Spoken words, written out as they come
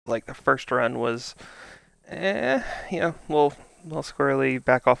Like the first run was, we'll squirrely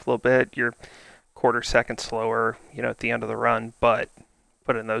back off a little bit. You're quarter second slower, at the end of the run, but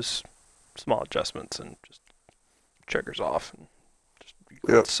put in those small adjustments and just triggers off and just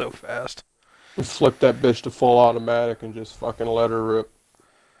Yep. runs so fast. Flip that bitch to full automatic and just fucking let her rip.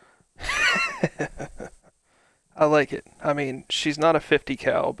 I like it. I mean, she's not a 50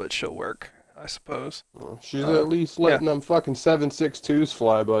 cal, but she'll work, I suppose. She's Uh, at least yeah. letting them fucking 7.62s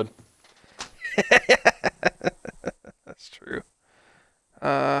fly, bud. That's true.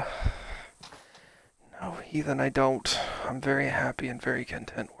 Uh, no, Heathen, I don't. I'm very happy and very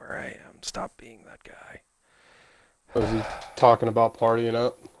content where I am. Stop being that guy. Was he talking about partying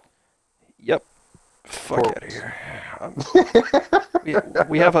up? Yep. Of Fuck out of course. here.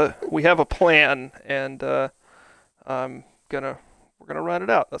 We have a plan, and I'm gonna we're gonna run it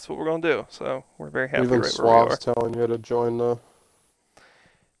out. That's what we're gonna do. So we're very happy Even right where we Suave's are. telling you to join the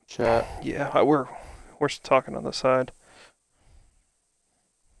chat. Yeah, we're talking on the side.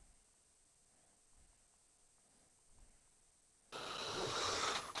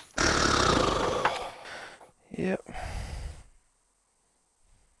 Yep.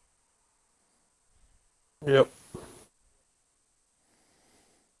 Yep.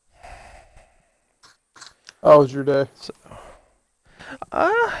 How was your day? So,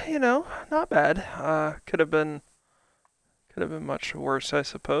 not bad. Could have been much worse, I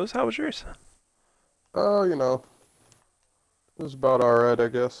suppose. How was yours? Oh, it was about alright, I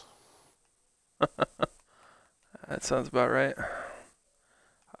guess. That sounds about right.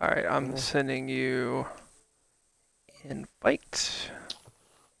 All right, I'm Yeah. sending you invite.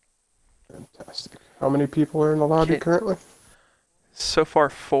 Fantastic. How many people are in the lobby Can, currently? so far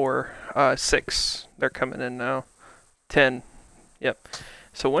four, six. They're coming in now. 10. Yep.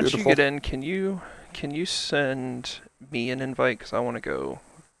 So once you Beautiful. get in, can you send me an invite? Because I want to go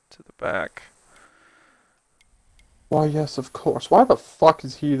to the back. Why, yes, of course. Why the fuck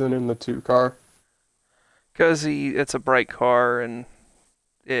is Heathen in the 2 car? Because it's a bright car and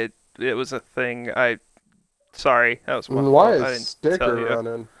it was a thing. Sorry, that was my And why fault. is I didn't tell Sticker you.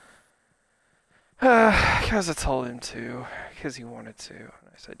 running? Because I told him to. Because he wanted to, and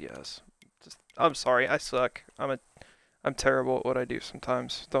I said yes. I'm sorry. I suck. I'm terrible at what I do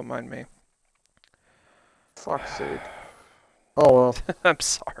sometimes. Don't mind me. Fuck's sake. Oh well. I'm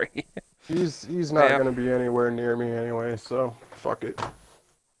sorry. He's not Yeah. gonna be anywhere near me anyway, so fuck it.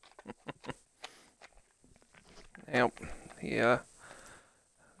 Yep.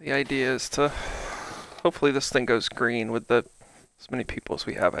 The idea is to hopefully this thing goes green with as many people as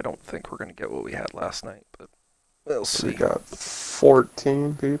we have. I don't think we're gonna get what we had last night, but we'll We see. got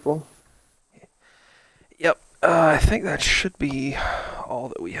 14 people. Yep. I think that should be all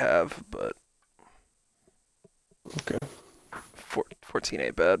that we have, but Okay. 14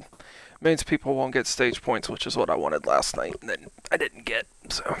 ain't bad. Means people won't get stage points, which is what I wanted last night, and then I didn't get.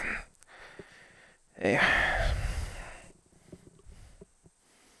 So, hey,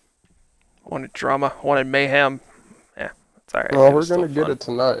 wanted drama, wanted mayhem. Yeah, it's all right. Well, It we're was still gonna get fun, it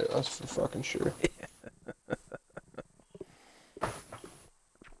tonight. That's for fucking sure.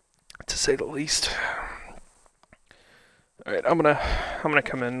 to say the least. All right, I'm gonna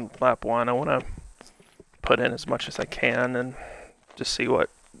come in lap one. I want to put in as much as I can and just see what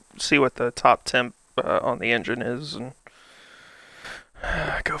the top temp on the engine is and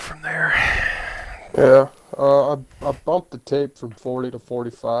go from there. Yeah. I bumped the tape from 40 to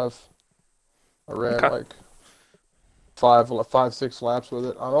 45. I ran Okay. like 6 laps with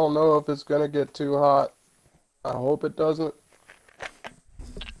it. I don't know if it's gonna get too hot. I hope it doesn't.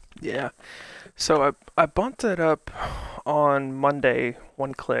 Yeah. So I bumped it up on Monday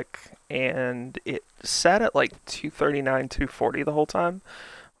one click and it sat at like 239, 240 the whole time,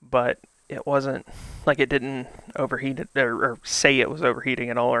 but it wasn't like it didn't overheat it or say it was overheating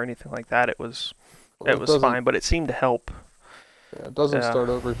at all or anything like that. It was Well, it it was doesn't. fine, but it seemed to help. Yeah, it doesn't Yeah. start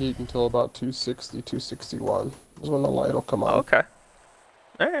overheating until about 260, 261 is when the light will come Oh, on. okay.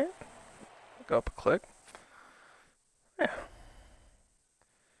 All right. Go up a click. Yeah.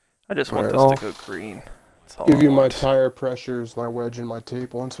 I just All want right, this to I'll go green. That's all give I you my want. tire pressures, my wedge, and my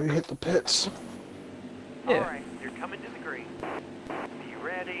tape once we hit the pits. Yeah. All right, you're coming to the green. Be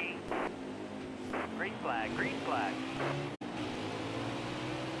ready. Green flag, green flag.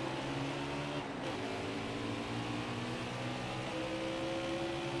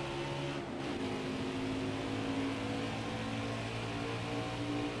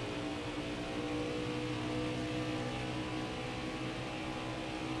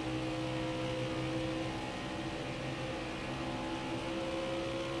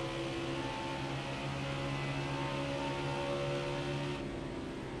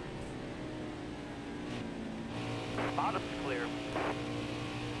 Bottom's clear.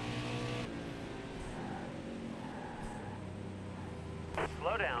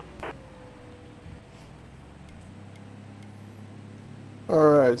 Slow down.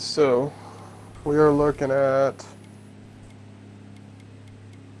 Alright, so we are looking at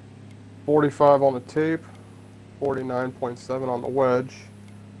 45 on the tape, 49.7 on the wedge,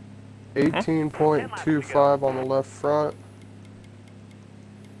 18.25 on the left front,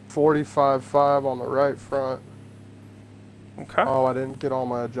 45.5 on the right front. Okay. Oh, I didn't get all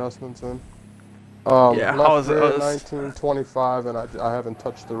my adjustments in. Yeah, how left is it? rear Oh, this- 19.25, and I haven't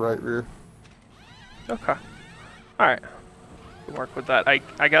touched the right rear. Okay. Alright. Work with that.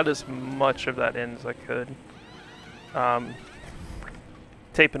 I got as much of that in as I could.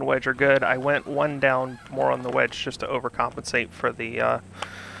 Tape and wedge are good. I went one down more on the wedge just to overcompensate for the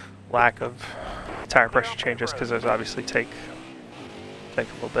lack of tire pressure changes, because those obviously take a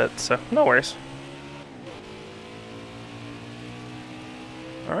little bit, so no worries.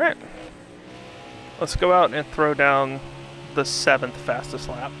 Alright. Let's go out and throw down the 7th fastest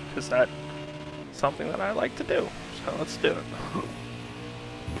lap, because that's something that I like to do. So let's do it.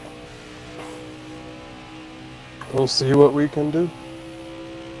 We'll see what we can do.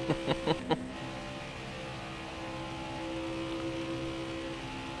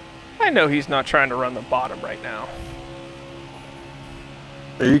 I know he's not trying to run the bottom right now.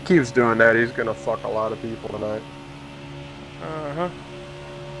 If he keeps doing that, he's gonna fuck a lot of people tonight. Uh-huh.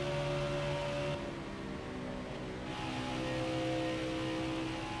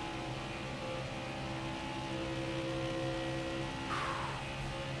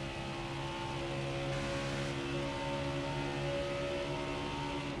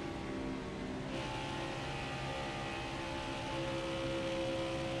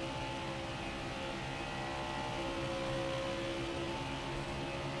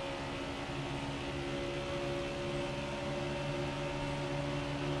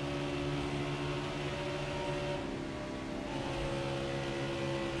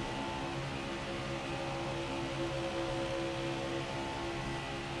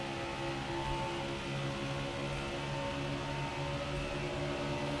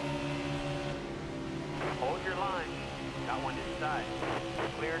 Hold your line. Got one inside.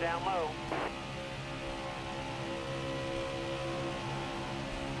 Clear down low.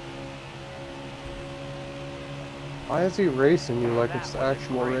 Why is he racing you like it's the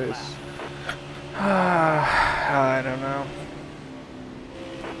actual race? I don't know.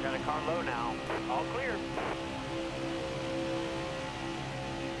 Got a car low now. All clear.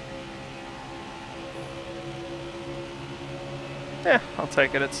 Yeah, I'll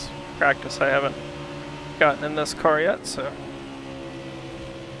take it. It's practice. I haven't gotten in this car yet, so.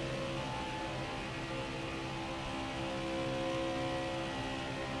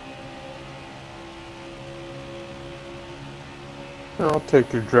 I'll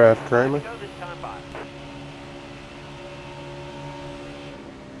take your draft, Kramer. Go this time by.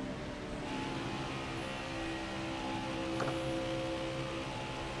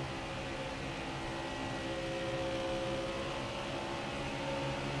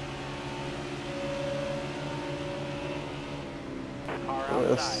 Car outside.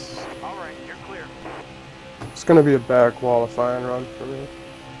 Yes. All right, you're clear. It's gonna be a bad qualifying run for me.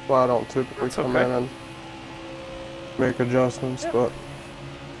 Well, I don't typically That's come okay. in and make adjustments, Yep. but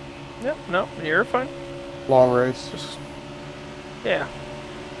Yep, no, you're fine. long race. Just, yeah.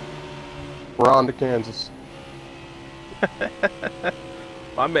 We're on to Kansas.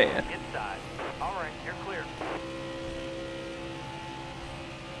 My man. Inside. All right, you're clear.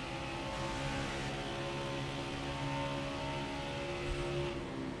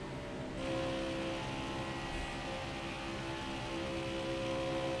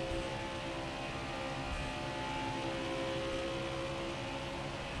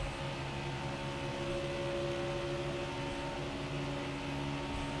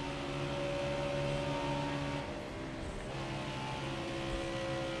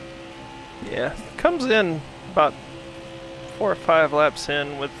 Yeah, comes in about 4 or 5 laps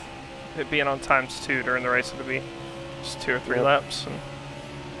in with it being on ×2 during the race. It'll be just 2 or 3 Yep. laps, and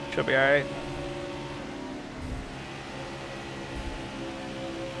she'll be alright.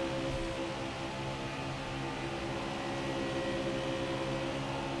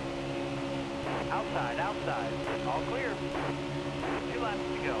 Outside, outside. All clear. 2 laps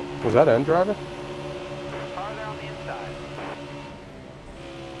to go. Was that end driver? Car there on the inside.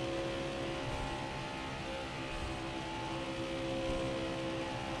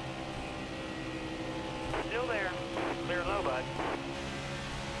 Still there. Clear low, bud.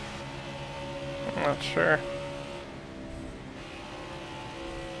 I'm not sure.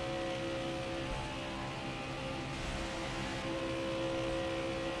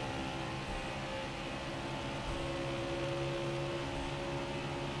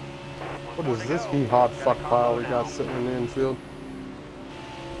 What is this hot fuck pile we got sitting in the infield?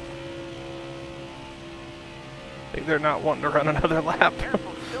 I think they're not wanting to run another lap.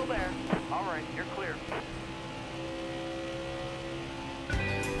 Careful, still there. All right, you're clear.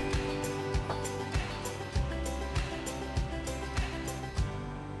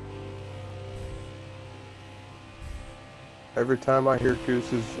 Every time I hear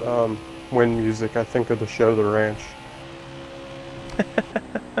Goose's wind music, I think of the show The Ranch.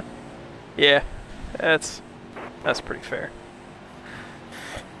 Yeah, that's pretty fair.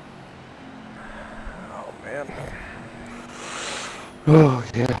 Oh man. Oh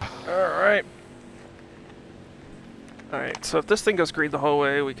yeah. Alright. Alright, so if this thing goes green the whole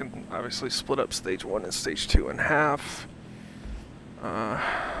way, we can obviously split up stage 1 and stage 2 in half.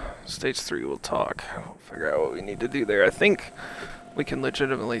 Stage 3 we'll talk. We'll figure out what we need to do there. I think we can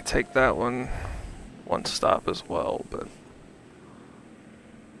legitimately take that one stop as well, but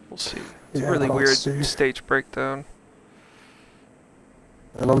we'll see. It's a really weird stage breakdown.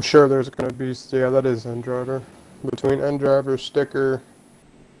 And I'm sure there's going to be, yeah, that is end driver. Between end driver, sticker,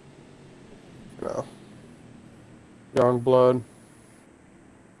 you know, young blood.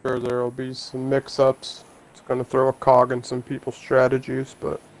 Sure there will be some mix-ups. It's going to throw a cog in some people's strategies,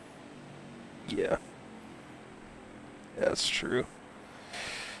 but yeah. That's true.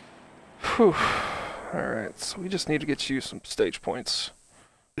 Whew. Alright, so we just need to get you some stage points.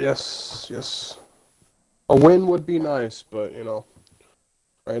 yes, yes. A win would be nice, but, you know,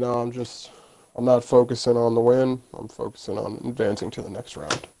 right now I'm not focusing on the win. I'm focusing on advancing to the next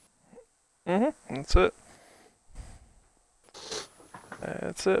round. That's it.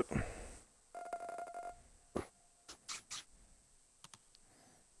 That's it.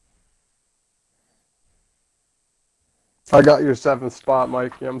 I got your 7th spot,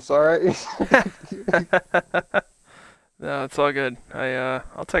 Mikey. I'm sorry. No, it's all good.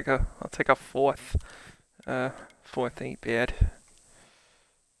 I'll take a 4th. 4th ain't bad.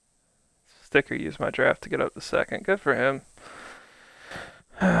 Sticker used my draft to get up to 2nd. Good for him.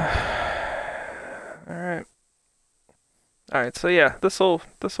 Alright. Alright, so yeah, this'll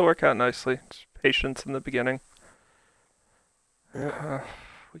work out nicely. Just patience in the beginning. Yeah.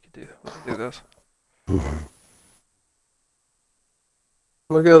 We could do this.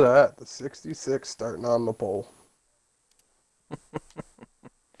 Look at that, the 66 starting on the pole.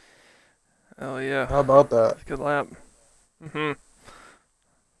 Oh yeah. How about that? It's a good lap. It's a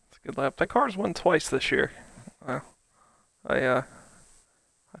good lap. That car's won twice this year. I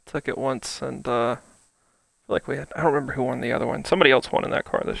took it once and I feel like I don't remember who won the other one. Somebody else won in that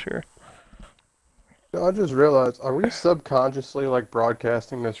car this year. No, I just realized, are we subconsciously like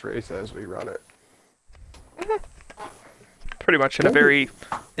broadcasting this race as we run it? Pretty much in a very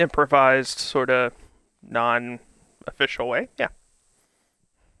improvised, sort of non-official way. Yeah.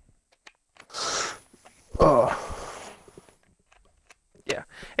 Yeah.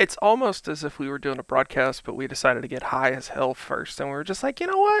 It's almost as if we were doing a broadcast, but we decided to get high as hell first, and we were just like, you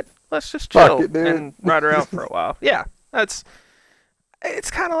know what? Let's just chill and ride around for a while. Yeah. It's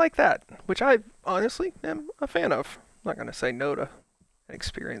kind of like that, which I honestly am a fan of. I'm not going to say no to an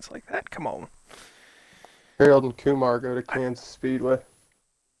experience like that. Come on. Harold and Kumar go to Kansas Speedway.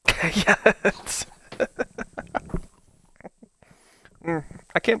 Yes.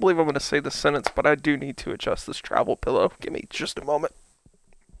 I can't believe I'm going to say this sentence, but I do need to adjust this travel pillow. Give me just a moment.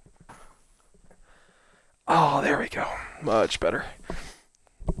 Oh, there we go. Much better.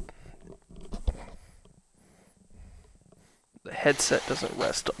 The headset doesn't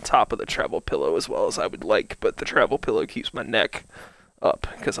rest on top of the travel pillow as well as I would like, but the travel pillow keeps my neck up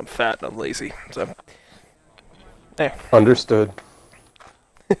because I'm fat and I'm lazy. So, there. Understood.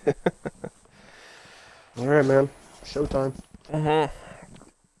 All right, man. Showtime.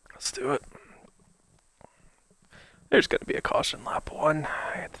 Let's do it. There's going to be a caution lap 1.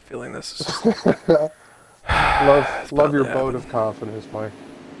 I get the feeling this is just... love your boat of confidence, Mike.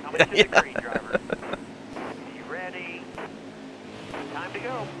 Coming to the green, driver. Be ready. Time to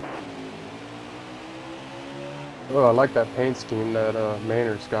go. Oh, I like that paint scheme that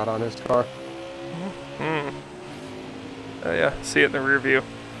Maynard's got on his car. Oh yeah, see it in the rear view.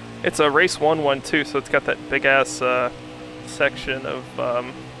 It's a race 1 too, so it's got that big ass section of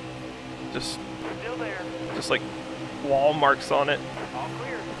just Still there. like wall marks on it. All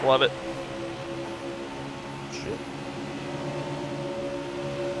clear. Love it. Shit.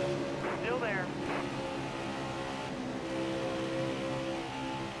 Still there.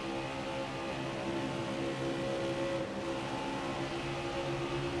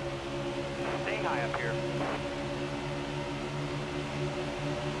 Stay high up here.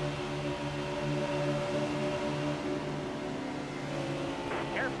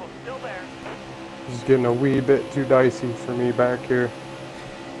 Careful, still there. This is getting a wee bit too dicey for me back here.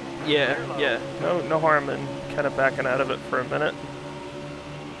 Yeah. No harm in kind of backing out of it for a minute.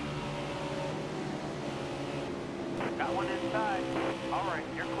 Got one inside. All right,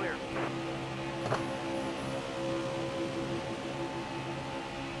 you're clear.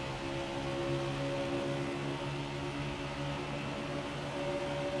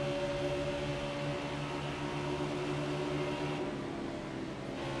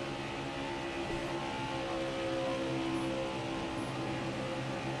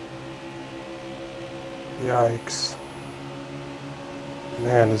 Yikes.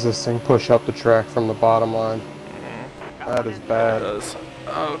 Man, does this thing push up the track from the bottom line? That is It bad. does.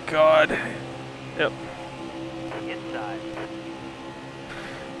 Oh god. Yep. Inside.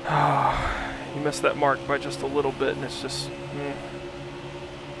 You missed that mark by just a little bit, and it's just.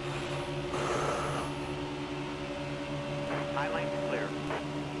 High lane's clear.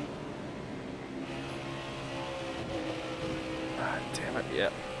 God damn it, yeah.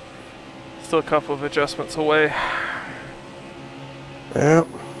 Still a couple of adjustments away. Yep,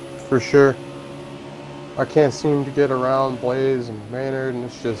 for sure. I can't seem to get around Blaze and Maynard, and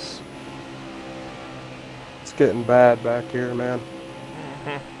it's getting bad back here, man.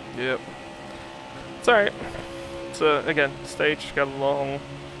 Yep. It's alright. It's again, stage got a long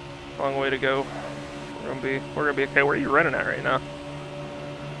way to go. We're gonna be okay. Where are you running at right now?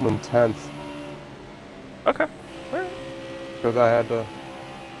 I'm in 10th. Okay. Alright. Because I had to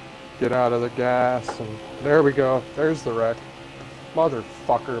get out of the gas, and there we go. There's the wreck.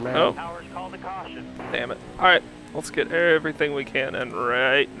 Motherfucker, man. Oh. Towers called to caution. Damn it. Alright. Let's get everything we can in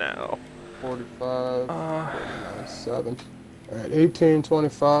right now. 45, 49.7. Alright,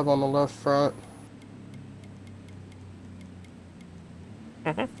 18.25 on the left front.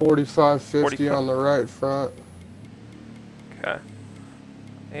 45.50 on the right front. Okay.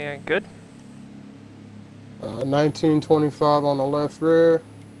 And good. 19.25 on the left rear.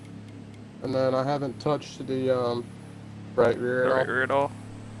 And then I haven't touched the right rear at all. Right rear at all.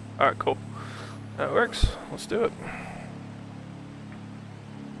 Alright, cool. That works. Let's do it.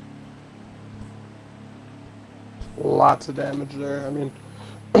 Lots of damage there. I mean,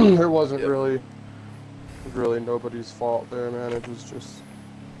 there wasn't really nobody's fault there, man. It was just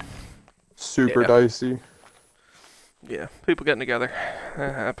super dicey. Yeah, people getting together.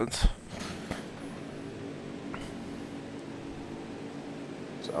 That happens.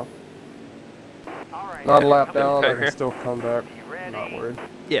 So, All right. not a lap down. I Okay. can still come back. You ready? Not worried.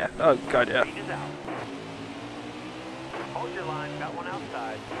 Yeah. Oh god, yeah. Change is out. Hold your line. Got one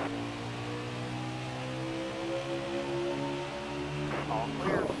outside. All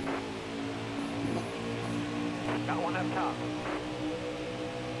clear. Got one up top.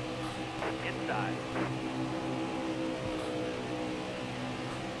 Inside.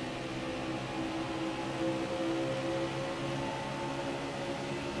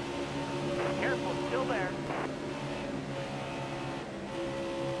 Careful, still there.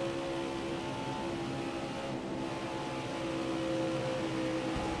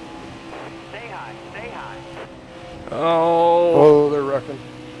 Stay high, stay high. Oh. Oh, they're wrecking.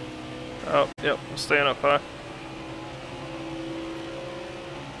 Oh, yep. I'm staying up high.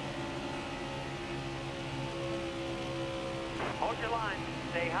 Hold your line,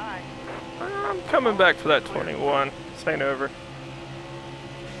 stay high. I'm coming back for that 21. This ain't over.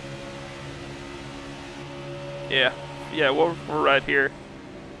 Yeah. Yeah, we're right here.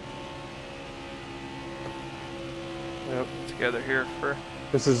 Yep. Together here for...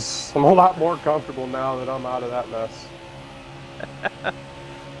 I'm a lot more comfortable now that I'm out of that mess.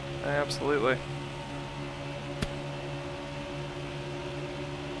 Absolutely.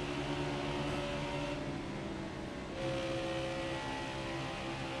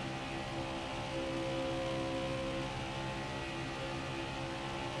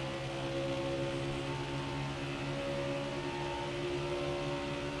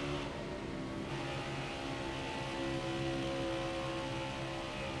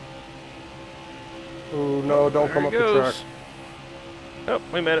 Ooh, no, don't There come he up the track. goes. Oh,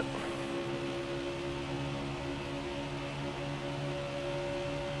 we made it.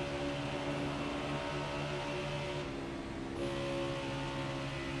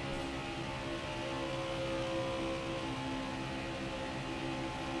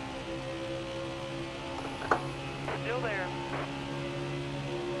 Still there.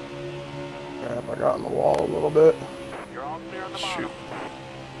 Crap, I got in the wall a little bit. You're all clear on the Shoot. bottom.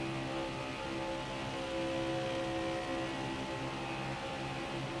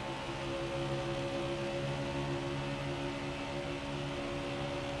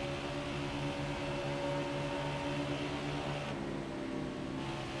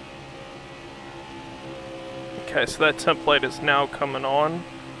 Okay, so that template is now coming on.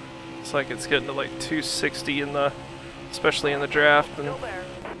 It's like it's getting to like 260 in the, especially in the draft. And Still there.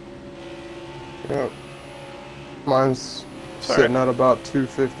 Yep. Mine's Sorry. sitting at about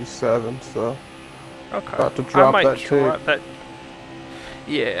 257, so okay, about to I drop might that drop tape. that.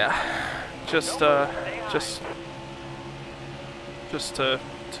 Yeah, just to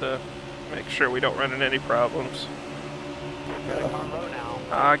make sure we don't run into any problems. Got a car low now.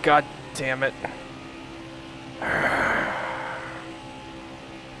 Ah, god damn it.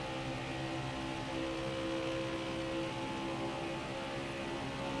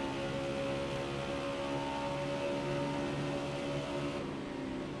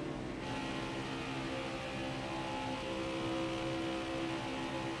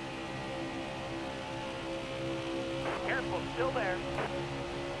 Careful, still there.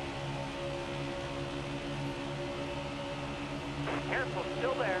 Careful,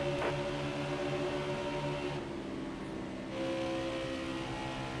 still there.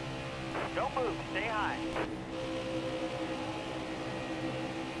 Don't move, stay high.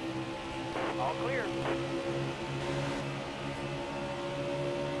 All clear.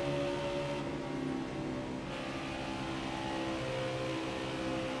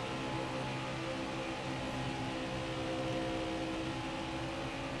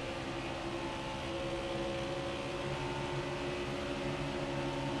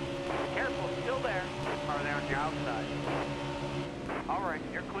 Careful, still there. Are they on your outside? All right,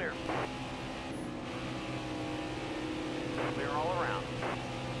 you're clear. Clear all around.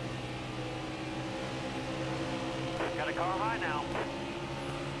 Got a car high now.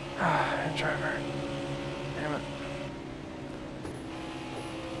 Ah, driver. Damn it.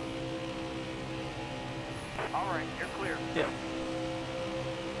 All right, you're clear. Yeah.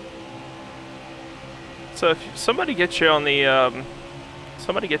 So if somebody gets you on the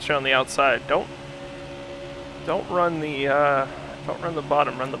outside, don't run the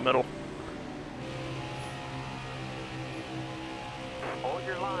bottom, run the middle. Hold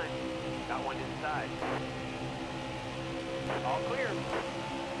your line. Got one inside. All clear.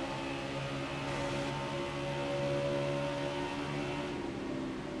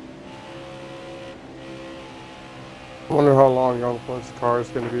 I wonder how long Youngbloods' car is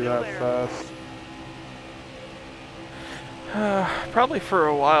going to be that fast. Probably for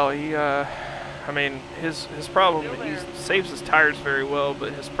a while. I mean, his problem, he saves his tires very well,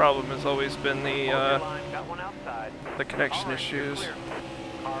 but his problem has always been Hold your the line. Got one outside. connection All right, you're issues. clear.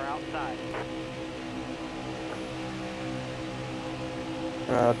 Car outside.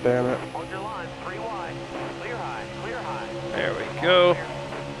 Ah, damn it. Hold your line. 3 wide. Clear high. Clear high. There we All go. clear.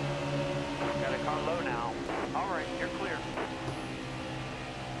 Got a car low now. All right, you're clear.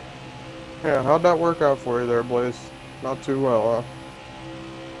 Yeah, how'd that work out for you there, Blaze? Not too well, huh?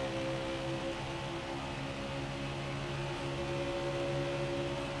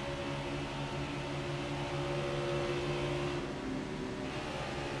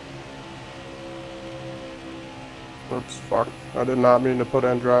 Oops, fuck. I did not mean to put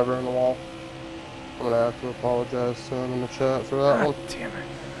end driver in the wall. I'm gonna have to apologize to him in the chat for that one. Damn it.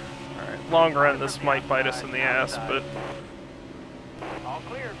 Alright, long run, this might bite us in the ass, but All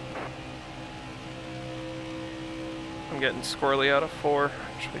clear. I'm getting squirrely out of 4,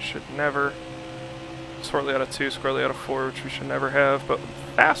 which we should never. Squirrely out of 2, squirrely out of 4, which we should never have, but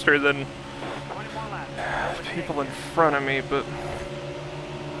faster than 20 more laps. people in front of me, but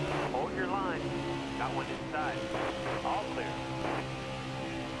Hold your line. Got one inside. All clear.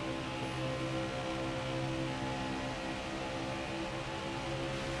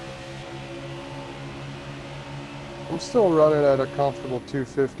 I'm still running at a comfortable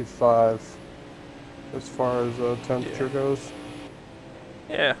 255 as far as temperature goes.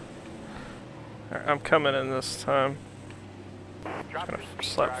 yeah. Alright, I'm coming in this time. Drop Gonna your speed,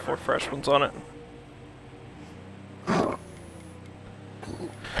 slap driver. 4 fresh ones on it.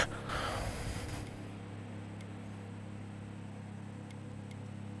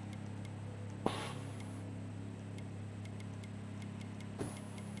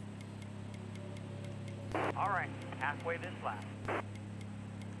 All right, halfway this lap.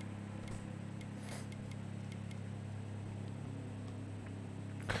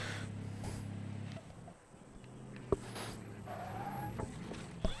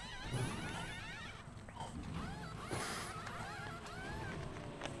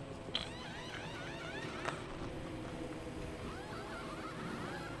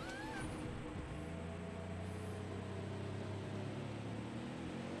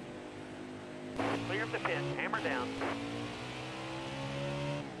 Clear of the pit. Hammer down.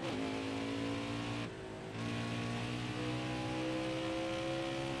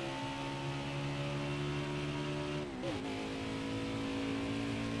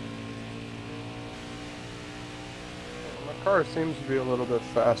 Car seems to be a little bit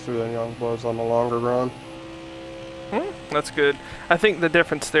faster than Youngblood's on the longer run. That's good. I think the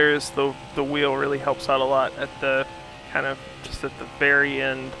difference there is the wheel really helps out a lot at the kind of just at the very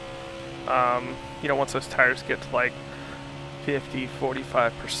end. You know, once those tires get to like 50,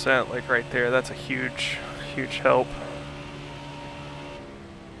 45%, like right there, that's a huge, huge help.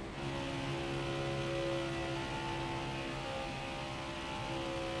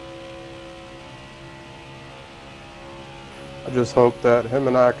 I just hope that him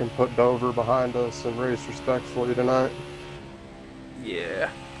and I can put Dover behind us and race respectfully tonight. Yeah,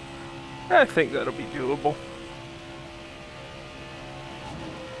 I think that'll be doable.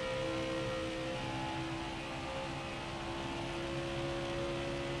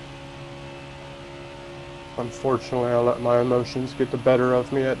 Unfortunately, I let my emotions get the better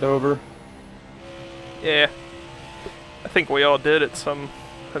of me at Dover. Yeah, I think we all did at some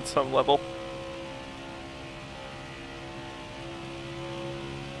level.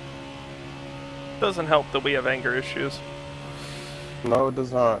 Doesn't help that we have anger issues. No, it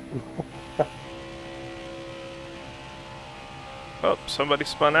does not. Oh, somebody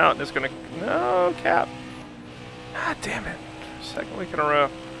spun out and is gonna... No, Cap. Ah, damn it. Second week in a row.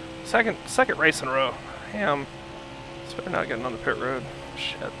 Second race in a row. Damn. This better not getting on the pit road.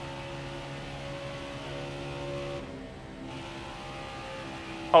 Shit.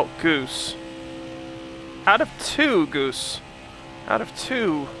 Oh, Goose. Out of two, Goose. Out of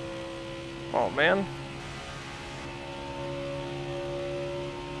two. Oh, man.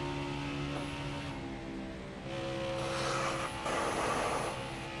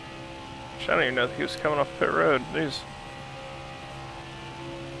 I don't even know that he was coming off pit road. Jeez.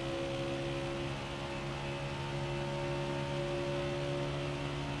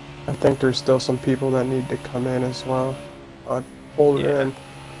 I think there's still some people that need to come in as well. I'd pull her in,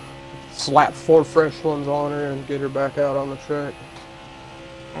 slap 4 fresh ones on her, and get her back out on the track.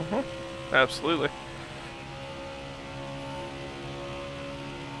 Absolutely.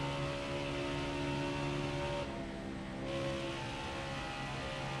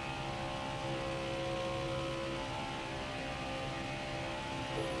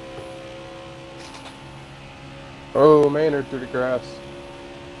 Oh, Maynard through the grass.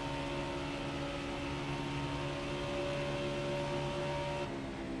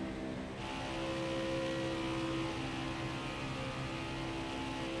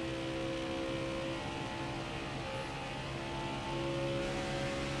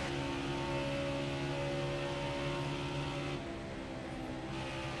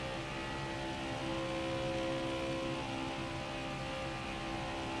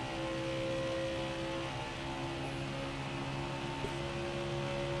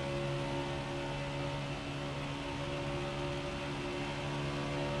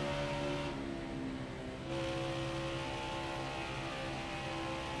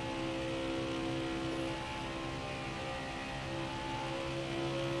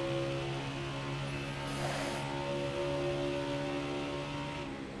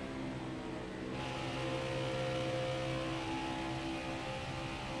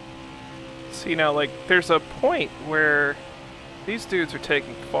 See, now, like, there's a point where these dudes are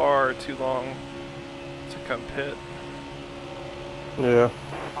taking far too long to come pit. Yeah.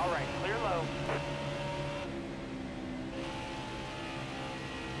 Alright, clear low.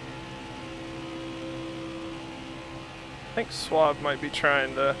 I think Swab might be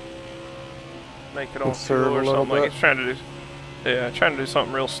trying to make it on Conserve fuel or a little something. Like bit. he's trying to do, yeah, trying to do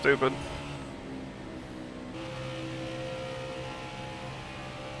something real stupid.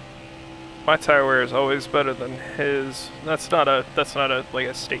 My tire wear is always better than his. That's not a like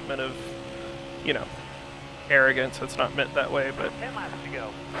a statement of, you know, arrogance. It's not meant that way, but 10 laps to go.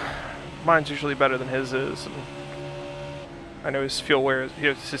 mine's usually better than his is. And I know his fuel wear,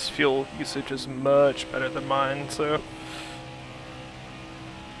 his fuel usage is much better than mine. So,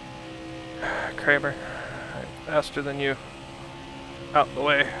 Kramer, I'm faster than you. Out the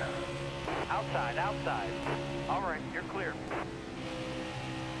way. Outside, outside. Alright, you're clear.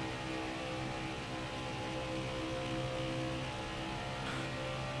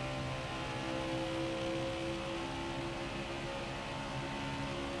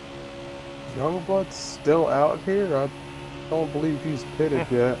 Youngblood's still out here? I don't believe he's pitted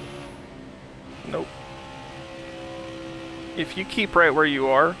yet. Nope. If you keep right where you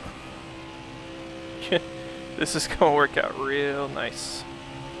are, this is gonna work out real nice.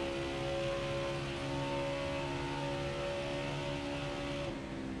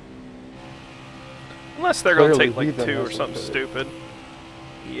 Unless they're gonna Clearly, take like Heathen 2 or hasn't something pitted. stupid.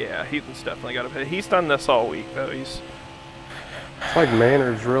 Yeah, Heathen's definitely got to pit. He's done this all week though. He's It's like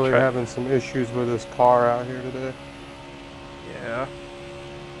Maynard's really Try- having some issues with his car out here today. Yeah.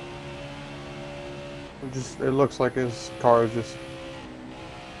 It looks like his car is just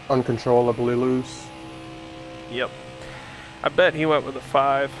uncontrollably loose. Yep. I bet he went with a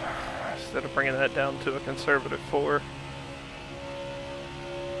 5 instead of bringing that down to a conservative 4.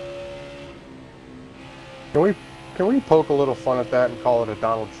 Can we poke a little fun at that and call it a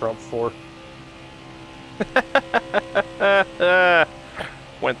Donald Trump 4?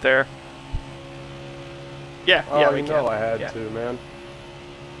 Went there. Yeah, Oh, yeah, we you know can. I had Yeah. to, man.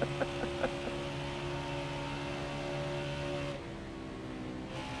 I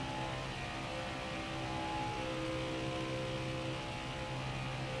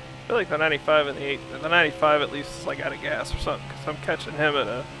feel like the 95 and the 95 at least is like out of gas or something, because I'm catching him at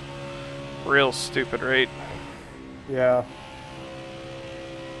a real stupid rate. Yeah.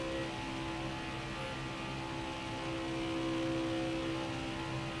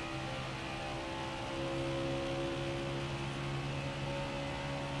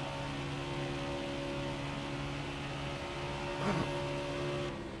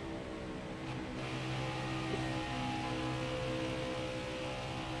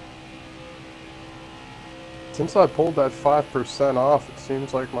 Since I pulled that 5% off, it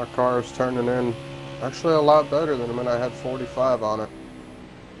seems like my car is turning in actually a lot better than when I had 45 on it.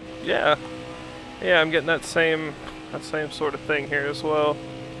 Yeah. Yeah, I'm getting that same sort of thing here as well.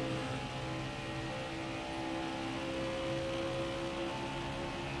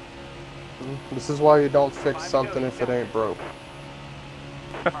 This is why you don't fix something if it ain't broke.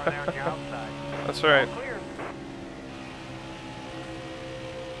 Car there on your outside. That's right. All clear.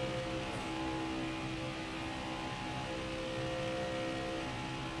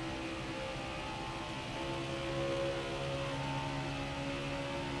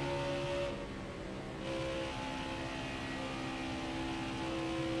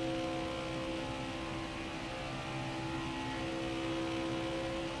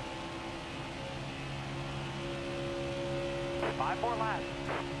 Five more laps.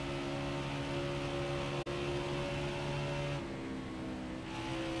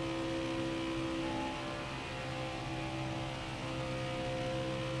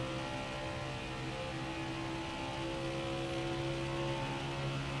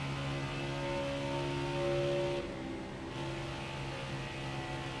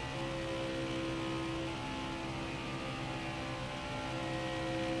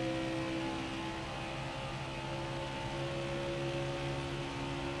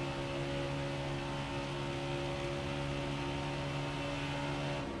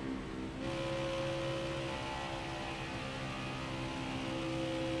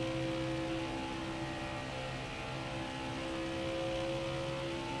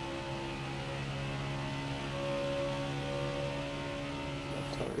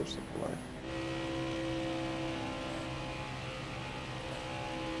 Tires supply.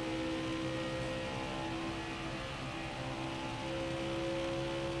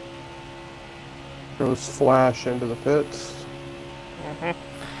 Goes Flash into the pits. I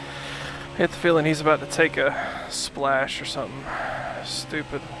get the feeling he's about to take a splash or something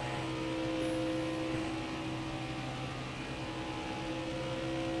stupid.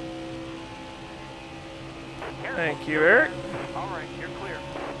 Thank you, Eric. All right, you're clear.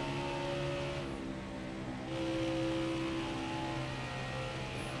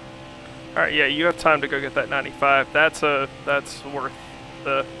 All right, yeah, you have time to go get that 95. That's worth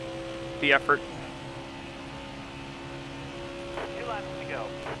the effort. 2 laps to go.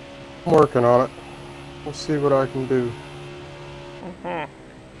 I'm working on it. We'll see what I can do.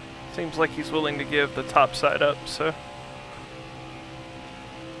 Seems like he's willing to give the top side up, so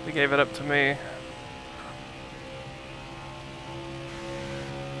he gave it up to me.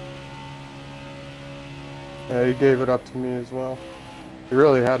 Yeah, he gave it up to me as well. He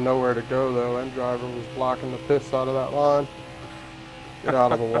really had nowhere to go though. End driver was blocking the piss out of that line. Get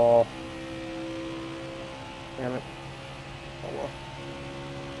out of the wall. Damn it. Oh well.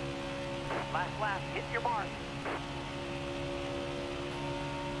 Last lap, hit your mark.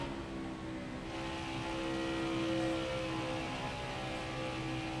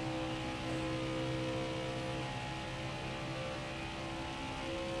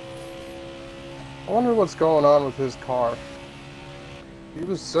 I wonder what's going on with his car. He was a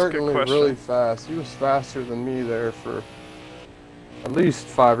good certainly question. really fast. He was faster than me there for at least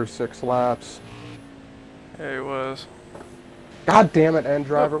 5 or 6 laps. Yeah, he was. God damn it, end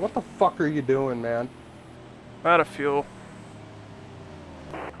driver. What the fuck are you doing, man? Out of fuel.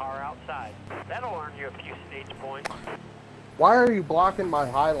 Car outside. That'll earn you a few stage points. Why are you blocking my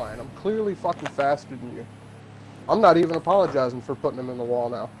high line? I'm clearly fucking faster than you. I'm not even apologizing for putting him in the wall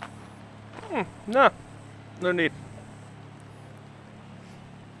now. No. No need.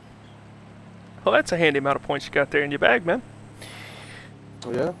 Well, that's a handy amount of points you got there in your bag, man.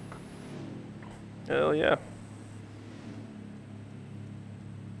 Oh, yeah? Hell yeah.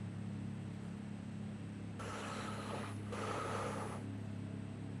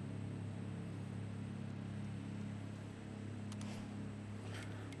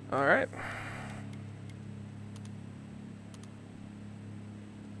 All right.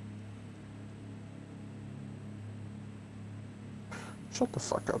 Shut the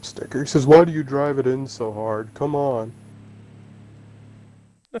fuck up, Sticker. He says, why do you drive it in so hard? Come on.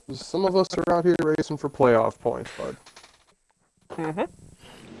 Some of us are out here racing for playoff points, bud. Mm-hmm.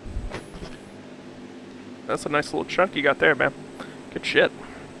 That's a nice little chunk you got there, man. Good shit.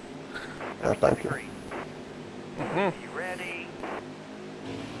 Yeah, thank you. Mm-hmm. You ready?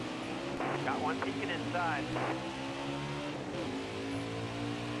 Got one peeking inside.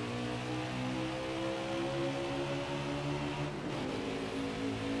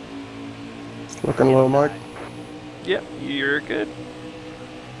 Looking low, Mike. Yep, you're good.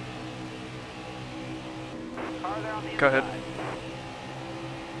 Car there on the Go ahead. inside.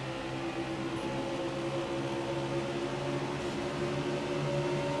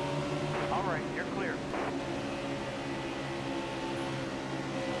 All right, you're clear.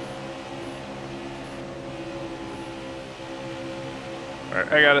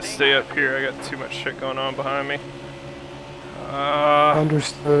 Alright, I gotta stay up here. I got too much shit going on behind me.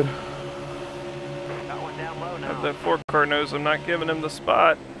 Understood. Got one down low now. That 4-car knows I'm not giving him the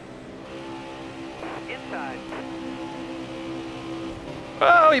spot. Inside.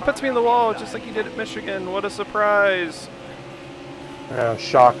 Oh, he puts me in the wall just like he did at Michigan. What a surprise. Yeah,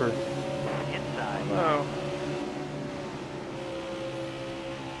 shocker. Inside. Oh.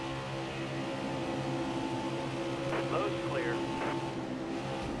 Low's clear.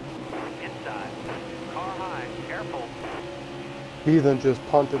 Inside. Car high. Careful. Heathen just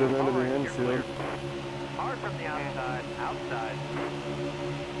punted him into All the right, you're infield. clear. Hard from the outside. Outside.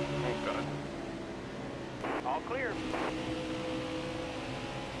 Oh, God. All clear.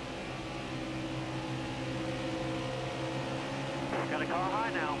 Got a car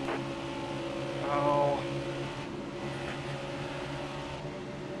high now. Oh.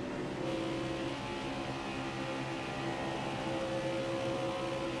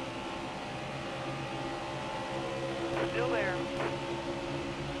 Still there.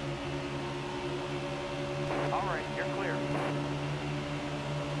 All right, you're clear.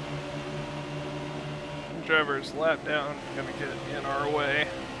 Driver's lap down. Gonna get in our way.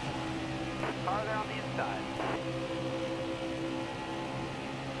 Car there on the inside.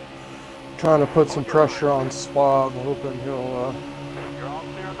 Trying to put some pressure on Swab, hoping he'll You're all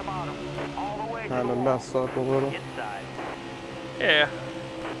clear on the bottom. All the way to kind the of wall. mess up a little. Inside. Yeah,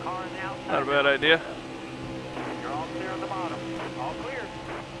 Car on the outside. not a bad idea. You're all clear on the bottom. All clear.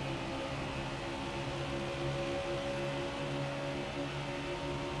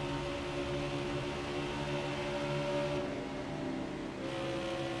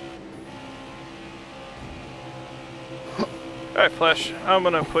 Alright, Flash, I'm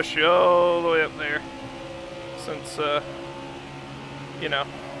gonna push you all the way up there. Since, you know,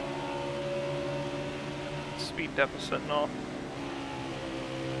 speed deficit and all.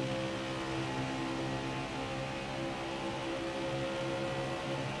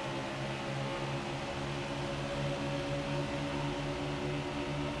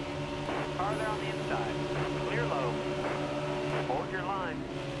 Car there on the inside. Clear low. Hold your line.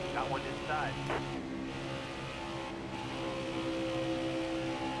 Got one inside.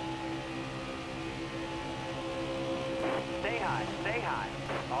 Stay high. Stay high.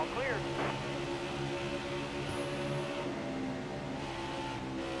 All clear.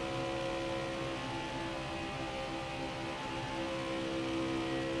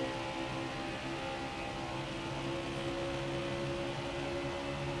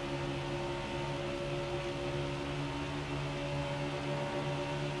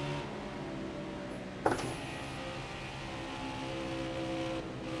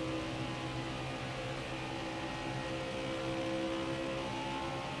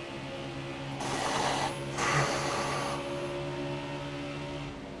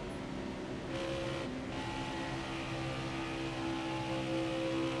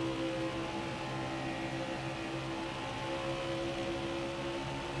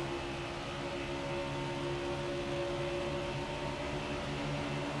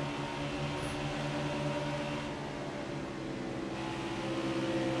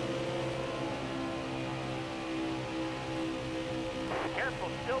 Careful,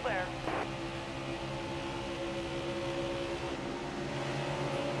 still there.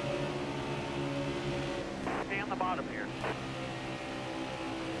 Stay on the bottom here.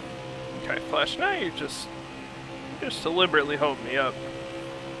 Okay, Flash, now you're just deliberately holding me up.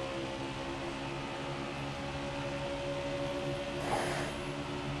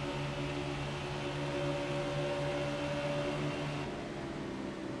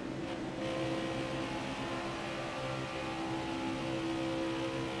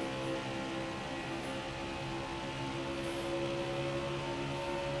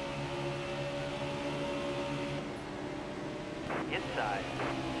 Inside.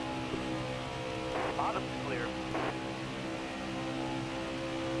 Bottom's clear.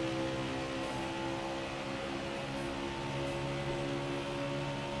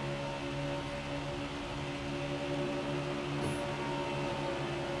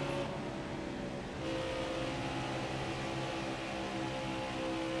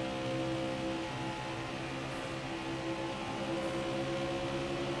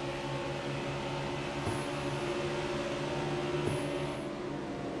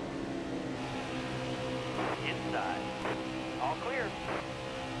 Inside. All clear.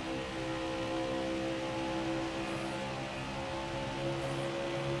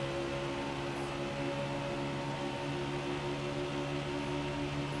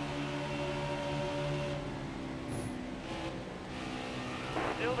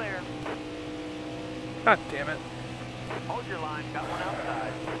 Still there. God damn it. Hold your line. Got one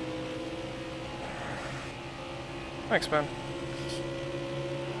outside. Thanks, man.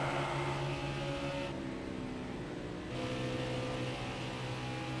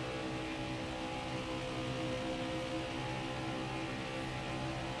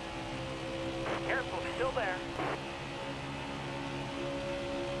 Careful. Still there.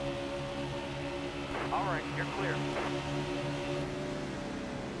 All right. You're clear.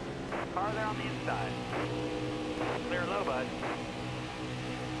 Car there on the inside. Clear low, bud.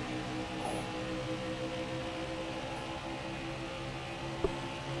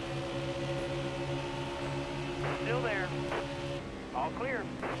 Still there. All clear.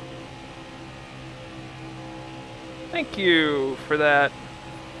 Thank you for that.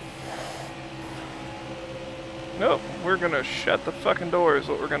 Nope, we're gonna shut the fucking door is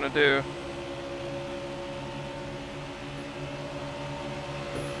what we're gonna do.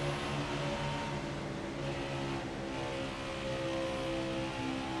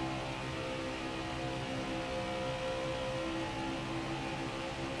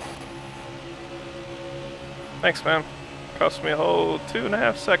 Thanks, man. Cost me a whole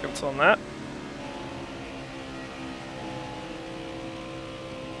 2.5 seconds on that.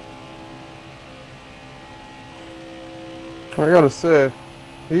 I gotta say,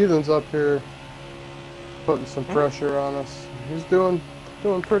 Ethan's up here putting some pressure on us. He's doing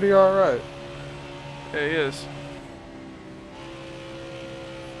pretty alright. Yeah, he is.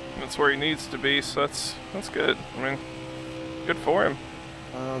 That's where he needs to be, so that's good. I mean, good for him.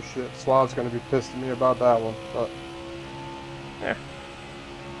 Oh shit, Slav's gonna be pissed at me about that one, but Yeah.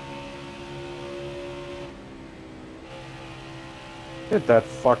 get that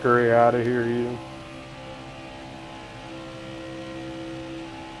fuckery out of here, Ethan.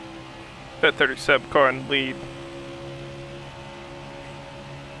 That 37 car in the lead.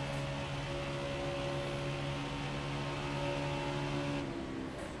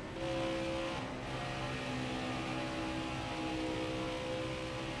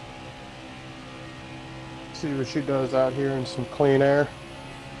 See what she does out here in some clean air.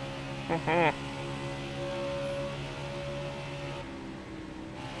 Mm-hmm.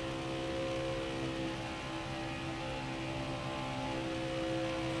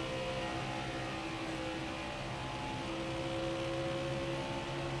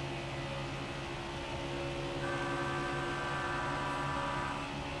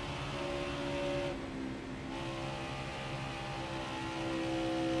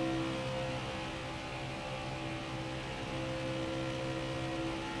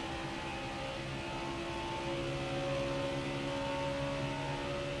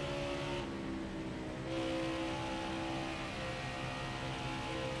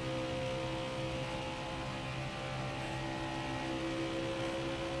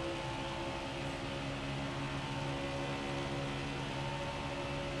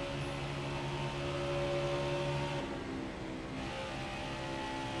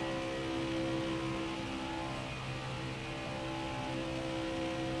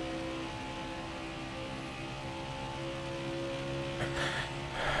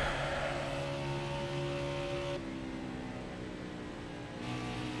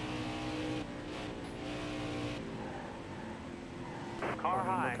 Car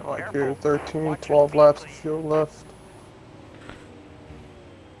high. Like Careful. here, 13, Watch 12 your laps speed, of please. fuel left.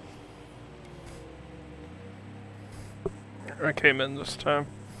 I came in this time.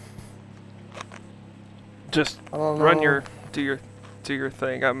 Just I don't run know. your do your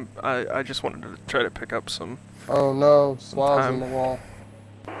thing. I just wanted to try to pick up some. Oh no, Slav's time. in the wall.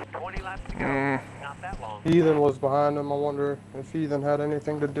 20 laps to go. Mm. Not that long. Heathen was behind him. I wonder if Heathen had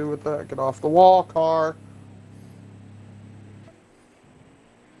anything to do with that. Get off the wall, car.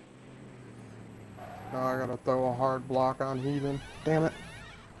 Now I gotta throw a hard block on Heathen. Damn it.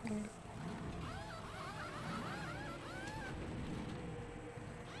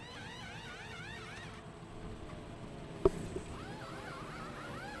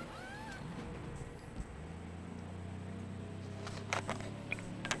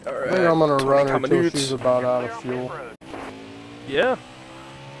 All I right. think I'm gonna 20 run her coming till out. she's about out Clear of on fuel. pit road. Yeah.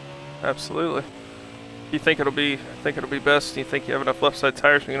 Absolutely. You think it'll be best? You think you have enough left side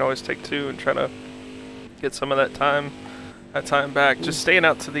tires? We can always take 2 and try to get some of that time back. Just staying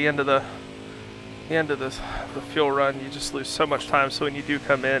out to the end of the fuel run, you just lose so much time. So when you do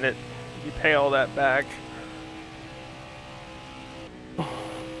come in, you pay all that back.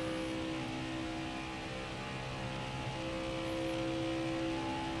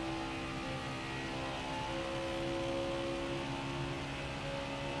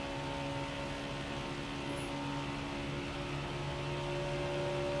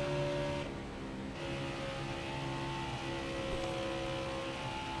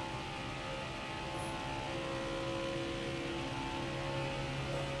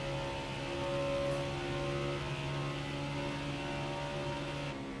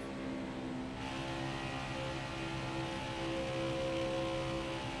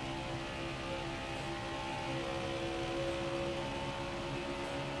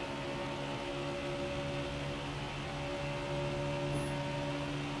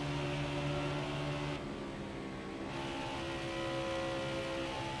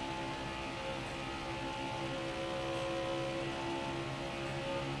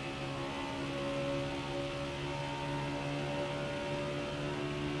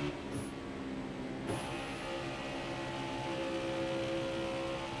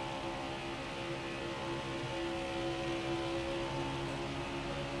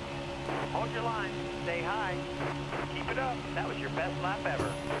 Hold your line. Stay high. Keep it up. That was your best lap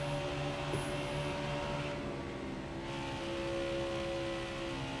ever.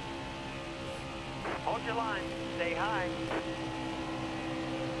 Hold your line. Stay high.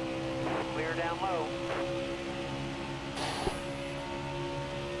 Clear down low.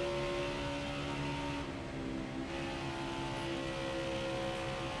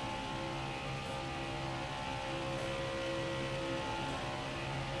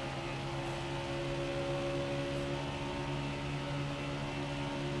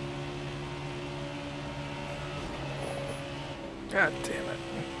 God damn it.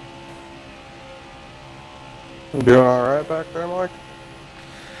 You doing alright back there, Mike?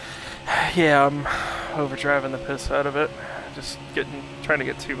 Yeah, I'm overdriving the piss out of it. Just trying to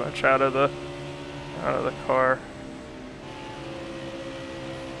get too much out of the car.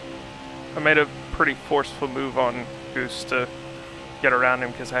 I made a pretty forceful move on Goose to get around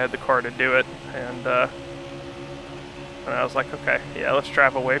him because I had the car to do it, and I was like, okay, yeah, let's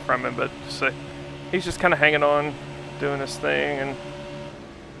drive away from him. But he's just kind of hanging on, doing his thing, and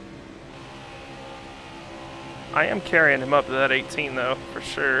I am carrying him up to that 18 though, for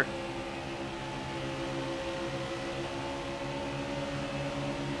sure.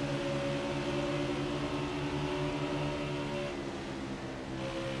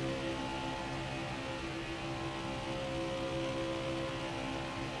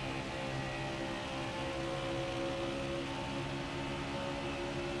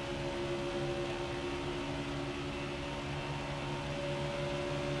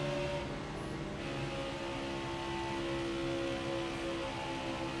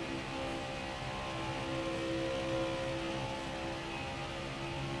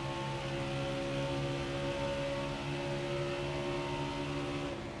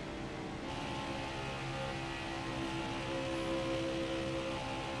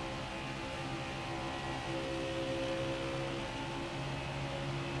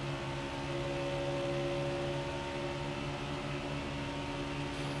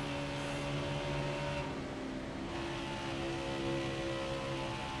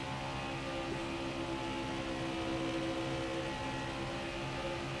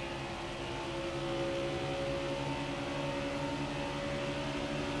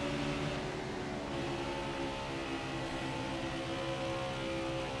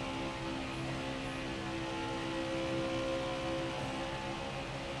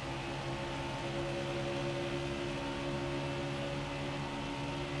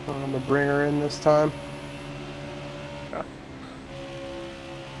 I'm gonna bring her in this time. Yeah.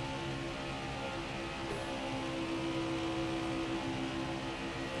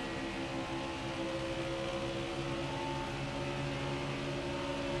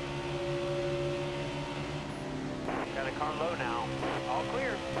 Car low now. All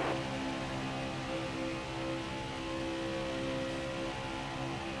clear.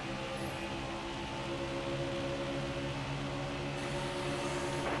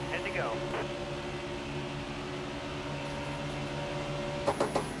 Good to go.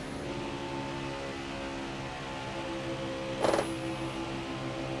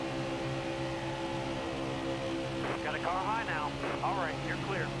 Got a car high now. All right, you're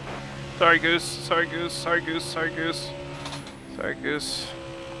clear. Sorry, Goose. Sorry, Goose. Sorry, Goose. Sorry, Goose. Sorry, Goose.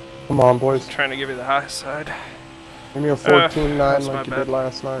 Come on, boys. Trying to give you the high side. Give me a 14.9 that's like my you bad. did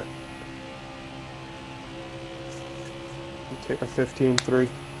last night. Take a 15.3.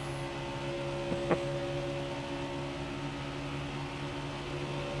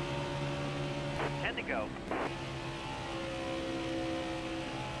 Good to go.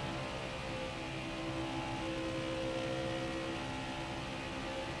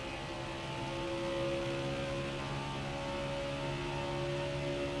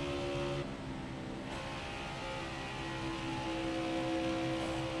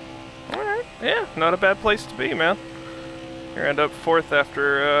 Alright, yeah, not a bad place to be, man. You end up 4th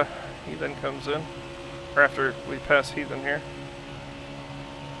after Heathen comes in. Or after we pass Heathen here.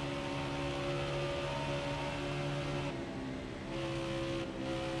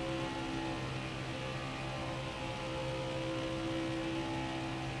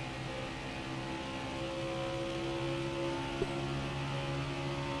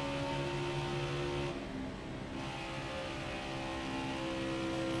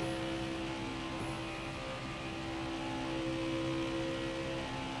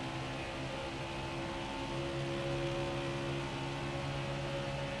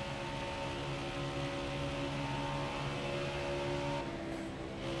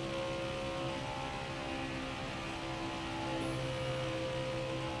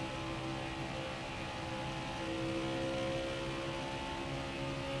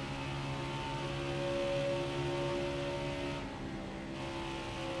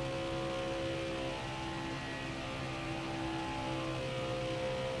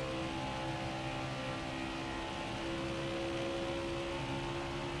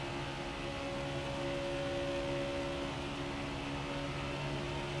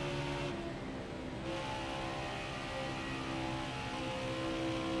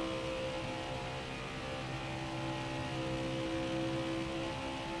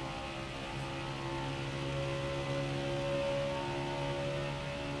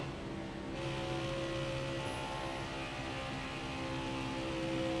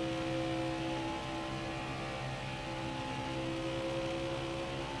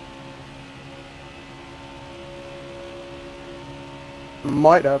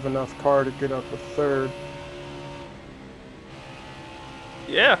 Might have enough car to get up a 3rd.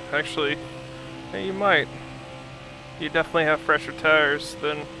 Yeah, actually, yeah, you might. You definitely have fresher tires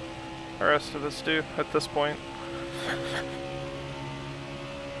than the rest of us do at this point.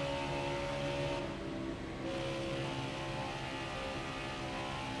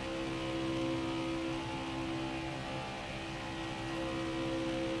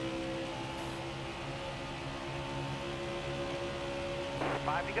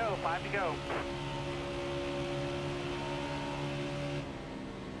 Five to go, 5 to go.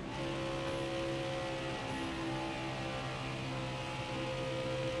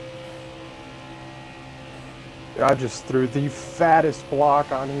 I just threw the fattest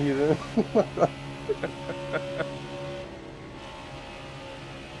block on Heathen.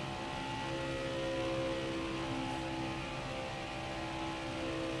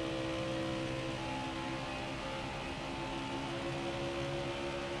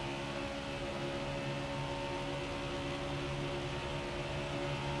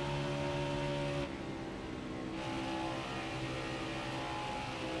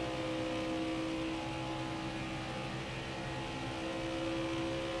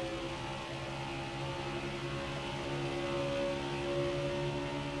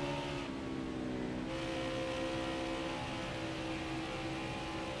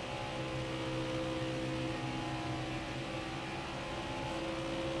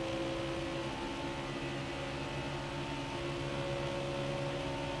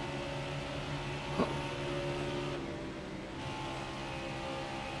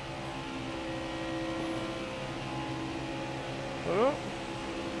 Oh,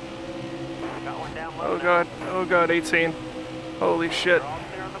 Got one down low oh now. god, oh god, 18. Holy shit. They're all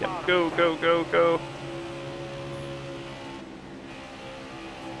clear on the Yep, bottom. go, go, go, go.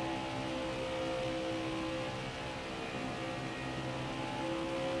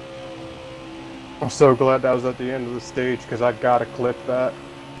 I'm so glad that was at the end of the stage because I gotta clip that.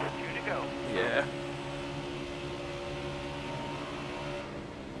 2 to go. Yeah.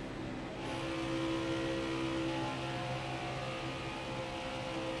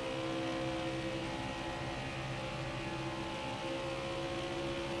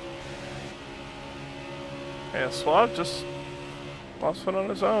 Yeah, Suave just lost one on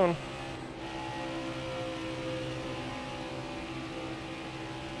his own.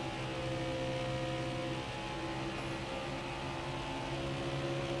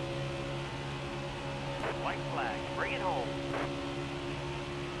 White flag, bring it home.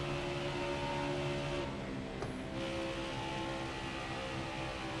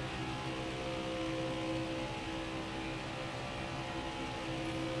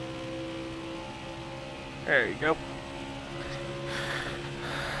 There you go.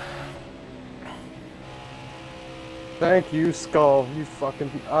 Thank you, Skull. You fucking...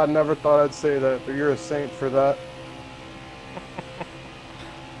 I never thought I'd say that, but you're a saint for that.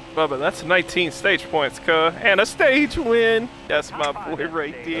 Bubba, that's 19 stage points, cuh. And a stage win. That's my boy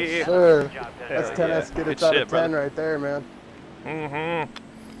right there. Sure. Good job, That's Hell 10 yeah. escalates Good out shit, of 10 brother. right there, man. Mm-hmm.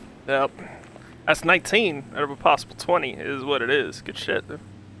 Yep. That's 19 out of a possible 20 is what it is. Good shit.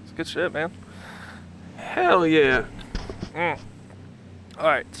 It's good shit, man. Hell yeah.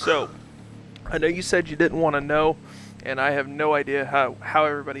 Alright, so I know you said you didn't want to know, and I have no idea how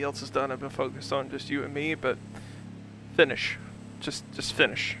everybody else has done. I've been focused on just you and me, but finish. Just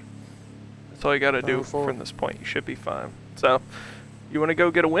finish. That's all you gotta do from this point. You should be fine. So, you wanna go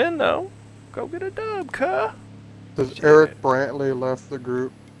get a win though? Go get a dub, cuh. Says Eric Brantley left the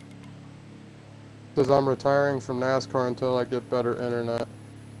group. Says I'm retiring from NASCAR until I get better internet.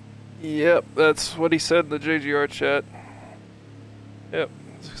 Yep, that's what he said in the JGR chat. Yep,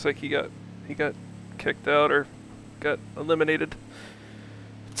 looks like he got kicked out or got eliminated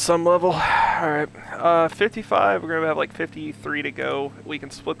at some level. All right, 55. We're gonna have like 53 to go. We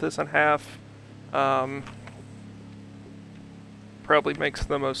can split this in half. Probably makes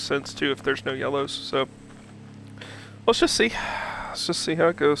the most sense too if there's no yellows. So let's just see. Let's just see how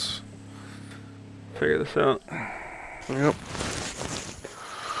it goes. Figure this out. Yep.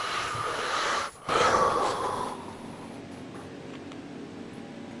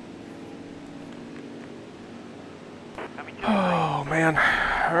 Coming to Oh man.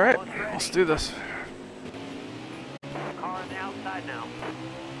 All right, let's do this. car on the outside now.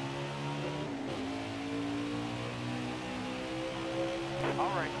 All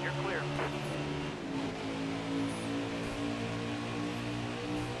right, you're clear.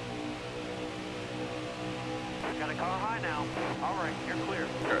 Got a car high now. All right, you're clear.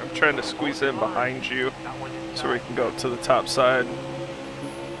 I'm trying to squeeze in behind you Got one inside. so we can go up to the top side.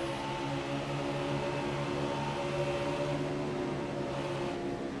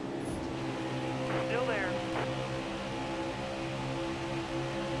 Still there.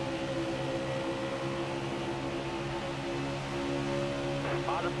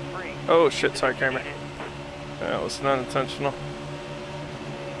 Bottom three. Oh shit, sorry camera. That was not intentional.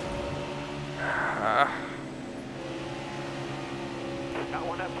 Ah, Got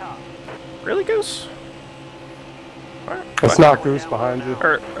one up top. really, Goose? Alright. It's fine. not Goose behind you.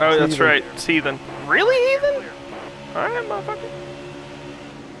 Oh, that's Heathen. right. It's Heathen. Really, Heathen? Alright, motherfucker.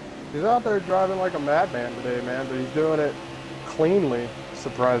 He's out there driving like a madman today, man, but he's doing it cleanly,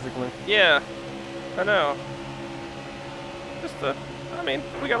 surprisingly. Yeah, I know. I mean,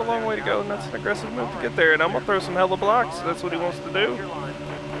 we got a long way to go, and that's an aggressive move to get there, and I'm gonna throw some hella blocks. That's what he wants to do. Your line.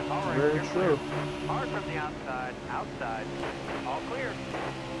 All right, Very you're true. clear. Hard from the outside. Outside. All clear.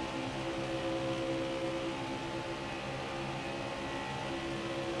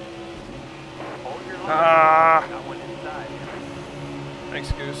 Hold your line. Ah, Got one inside.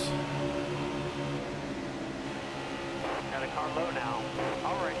 thanks, Goose. Got a car low now.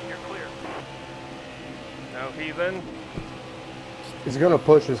 All right, you're clear. No, Heathen. He's gonna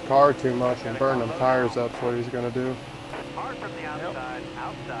push his car too much and burn them tires, that's what he's gonna do. Hard from the outside.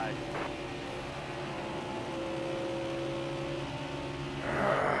 Outside.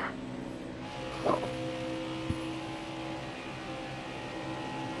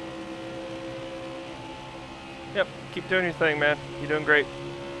 Yep, keep doing your thing, man. You're doing great.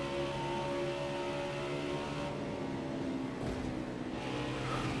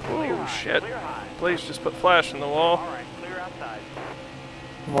 Clear Oh high. shit. Clear high. Please just put flash in the wall. All right, clear outside.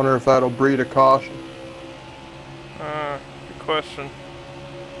 Wonder if that'll breed a caution. Good question.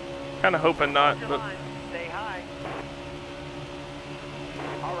 Kinda hoping not, Hold your but line. Stay high.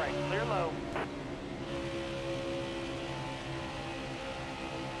 All right, clear low.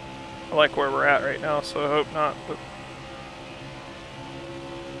 I like where we're at right now, so I hope not, but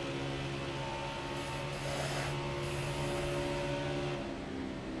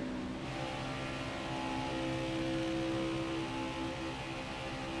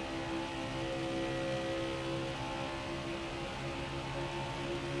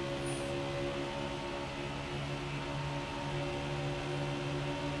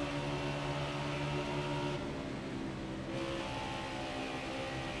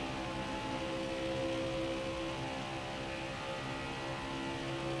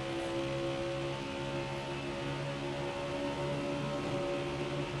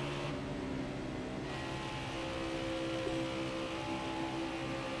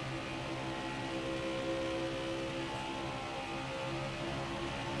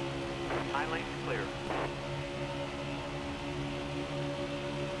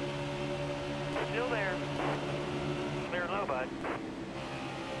outside.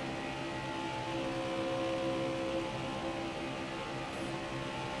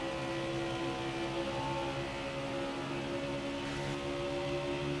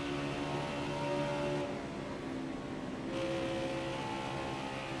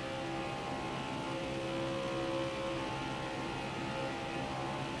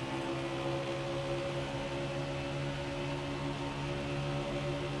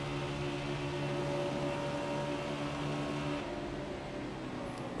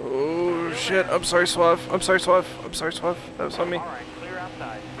 Oh shit, I'm sorry, Suave. I'm sorry, Suave. I'm sorry, Suave. That was on me. All right, clear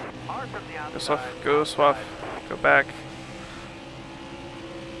outside. Hard from the outside. Go, Suave. Go, Suave. Go back.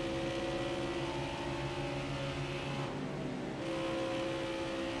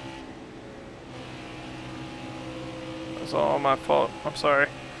 That's all my fault. I'm sorry.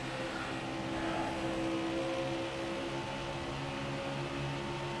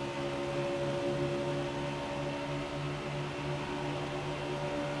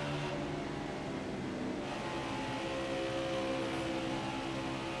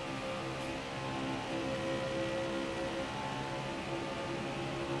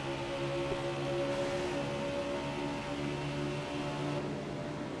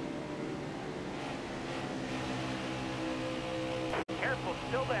 Careful,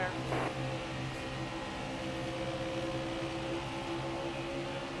 still there.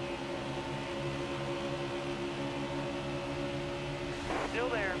 Still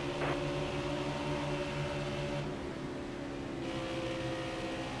there.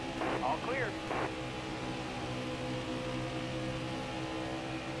 All clear.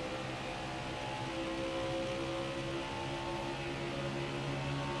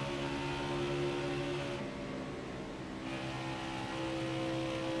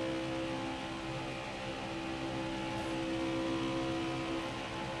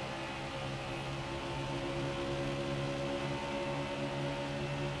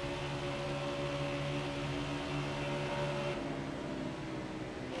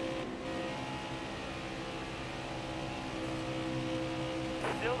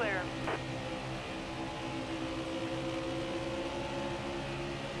 Still there.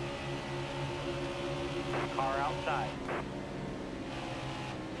 Car outside.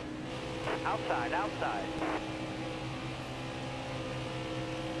 Outside, outside.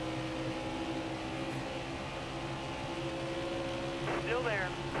 Still there.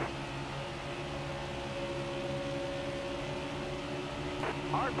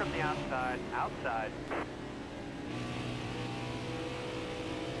 Hard from the outside, outside.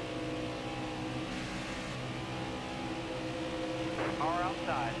 Car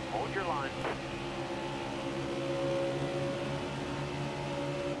outside, hold your line.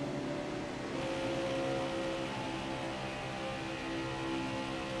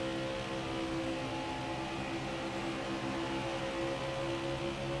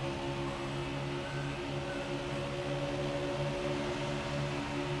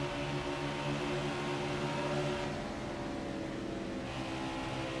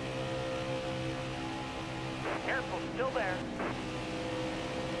 Careful, still there.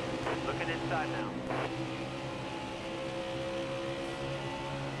 Looking inside now.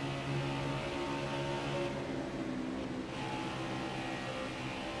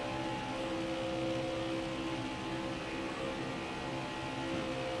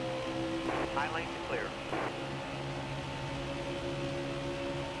 High lane's clear.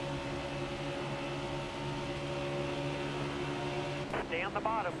 Stay on the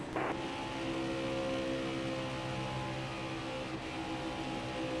bottom.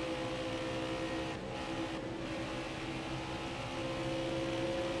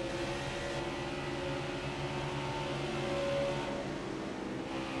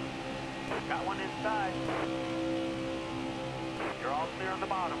 Got one inside. You're all clear on the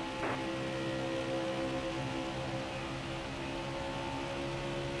bottom.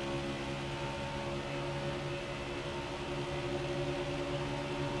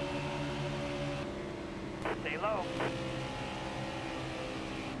 Stay low.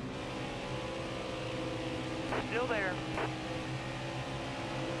 Still there.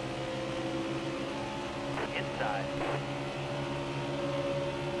 Inside.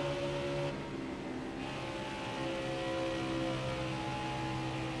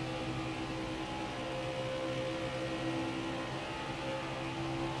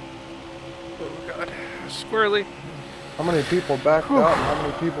 Oh god. Squirrely. How many people backed out and how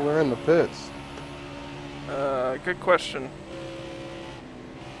many people are in the pits? Good question.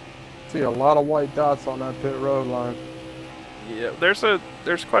 See a lot of white dots on that pit road line. Yeah,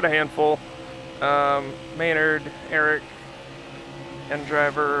 there's quite a handful. Maynard, Eric, and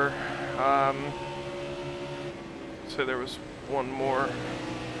driver. So there was one more.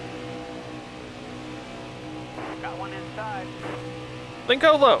 Got one inside. Then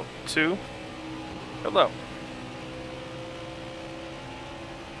go low. 2. Go low.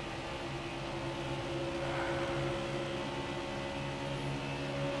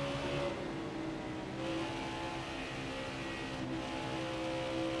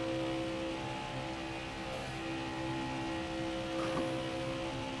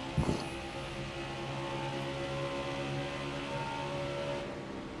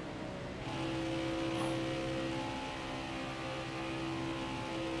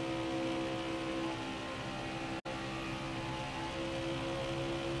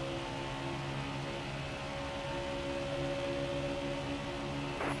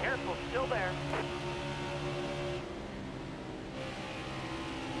 Careful, still there.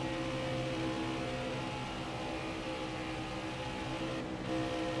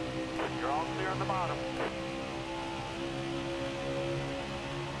 You're all clear on the bottom.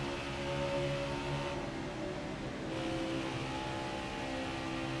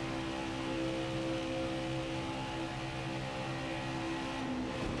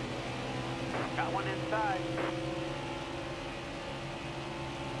 Got one inside.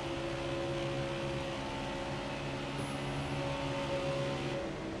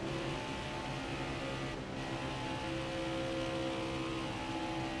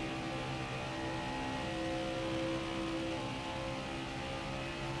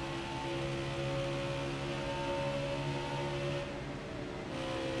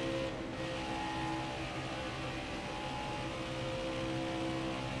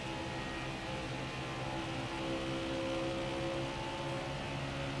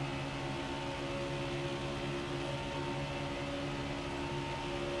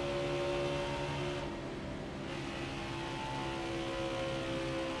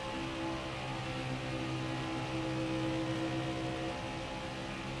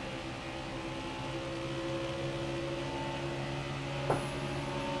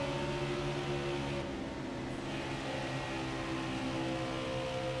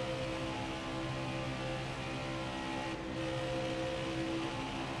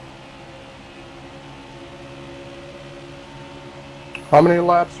 How many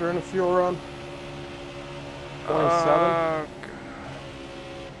laps are in a fuel run? 27?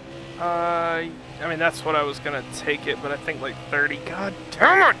 I mean, that's what I was gonna take it, but I think like 30. God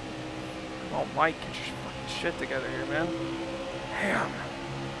damn it! Oh, Mike, get your fucking shit together here, man. Damn.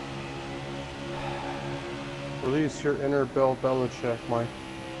 Release your inner Bill Belichick, Mike.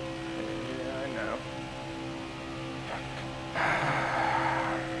 Yeah, I know.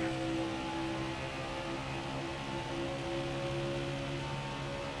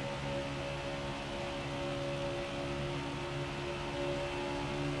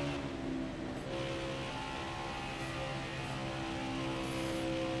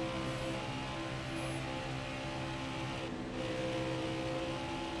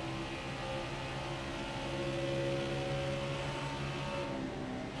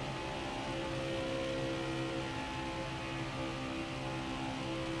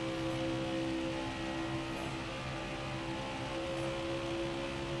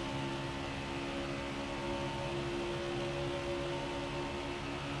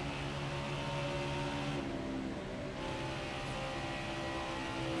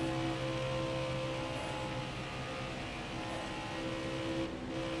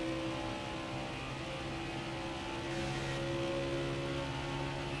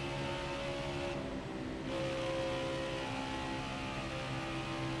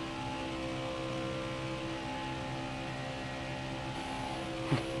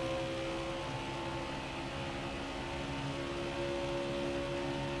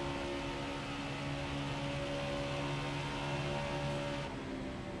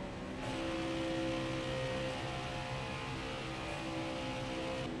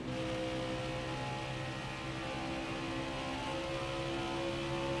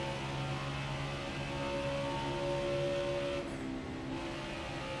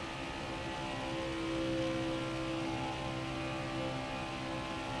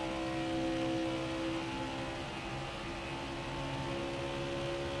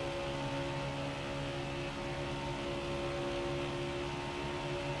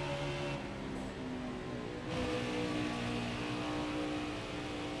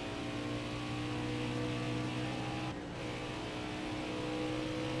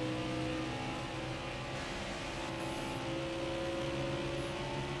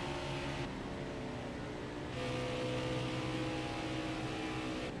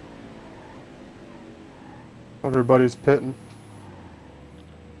 Everybody's pitting.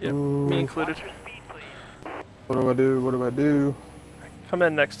 Yep, Ooh. me included. Watch your speed, please. What do I do? What do I do? Come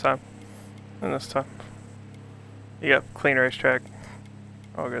in next time. And this time. You got clean racetrack.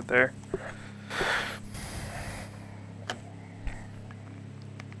 All good there.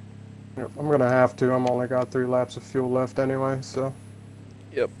 Yep, I'm gonna have to. I'm only got 3 laps of fuel left anyway, so.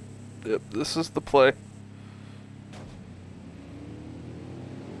 Yep. Yep. This is the play.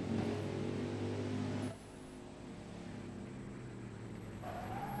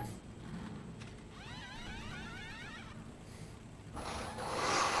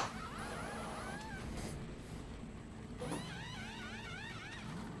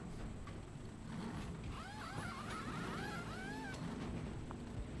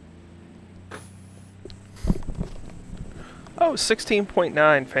 Oh,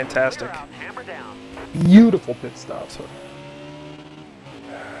 16.9. Fantastic. Clear out, hammer down. Beautiful pit stop.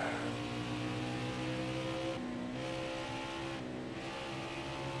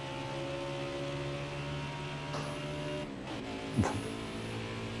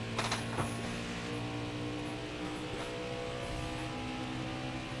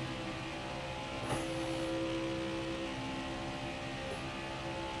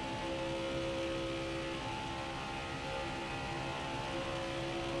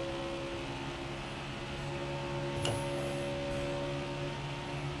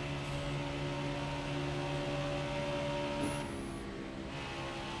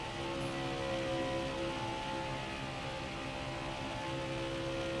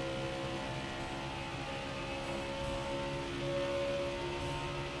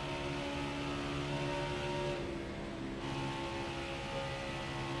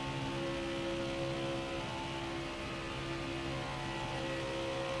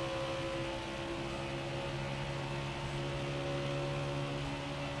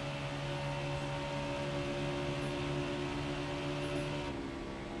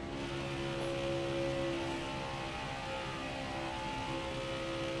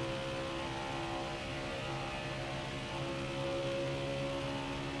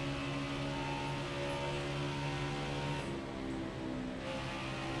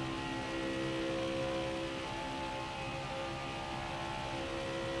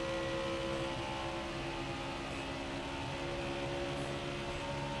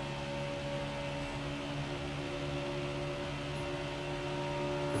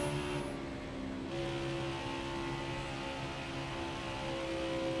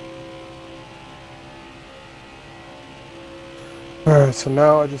 Alright, so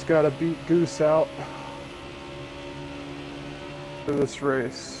now I just gotta beat Goose out for this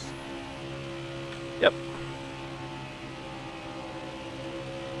race. Yep.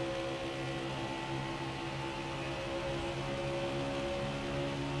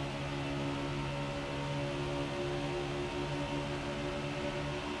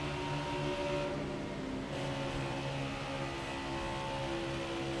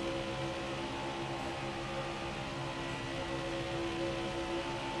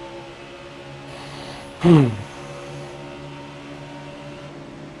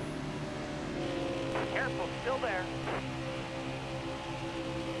 Careful, still there.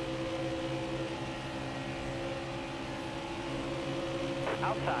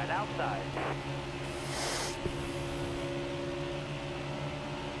 Outside, outside.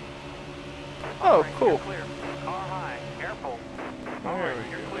 Oh, Right, cool. you're clear. Car high, careful. All There right, we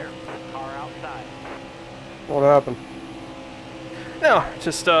you're go. clear. Car outside. What happened? No,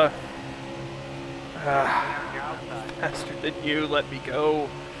 just You're outside. faster than you. Let me go.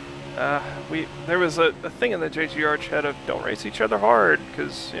 There was a thing in the JGR chat of don't race each other hard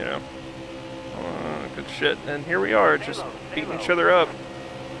because good shit. And here we are, just beating each other up.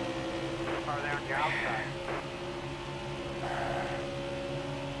 Car there on your outside.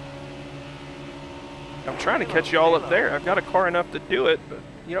 I'm trying to catch you all up there. I've got a car enough to do it, but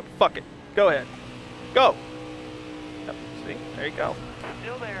you know, fuck it. Go ahead. Go. Yep, see, there you go.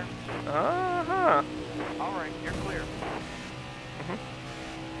 Still there. Uh-huh. All right, you're clear.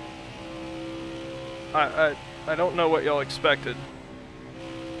 I don't know what y'all expected.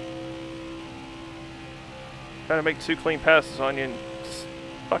 Trying to make 2 clean passes on you and just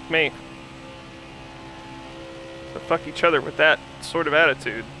fuck me. So fuck each other with that sort of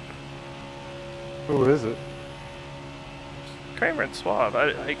attitude. Who is it? Kramer and Suave,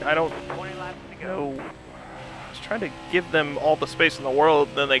 I don't 20 laps to go. know. I was trying to give them all the space in the world,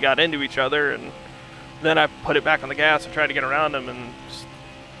 then they got into each other, and then I put it back on the gas and tried to get around them, and just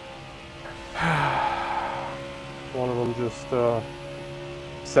One of them just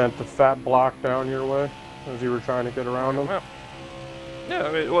sent the fat block down your way as you were trying to get around them. well, yeah,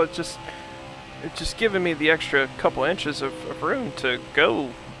 I mean, well, it's just giving me the extra couple inches of room to go,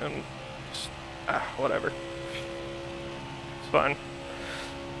 and just, whatever. fine.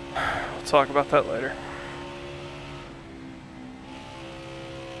 We'll talk about that later.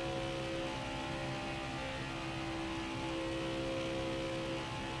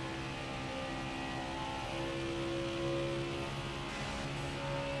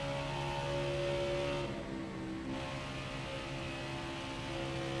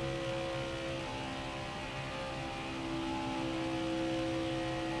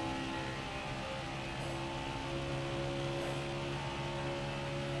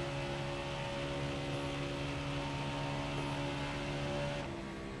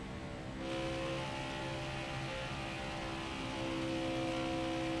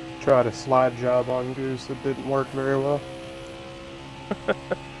 Tried a slide job on Goose. It didn't work very well.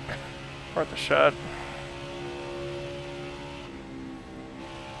 Worth a shot.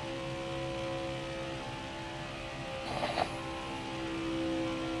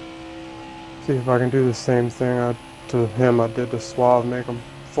 See if I can do the same thing to him I did to Suave, make him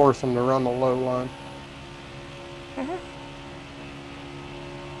force him to run the low line.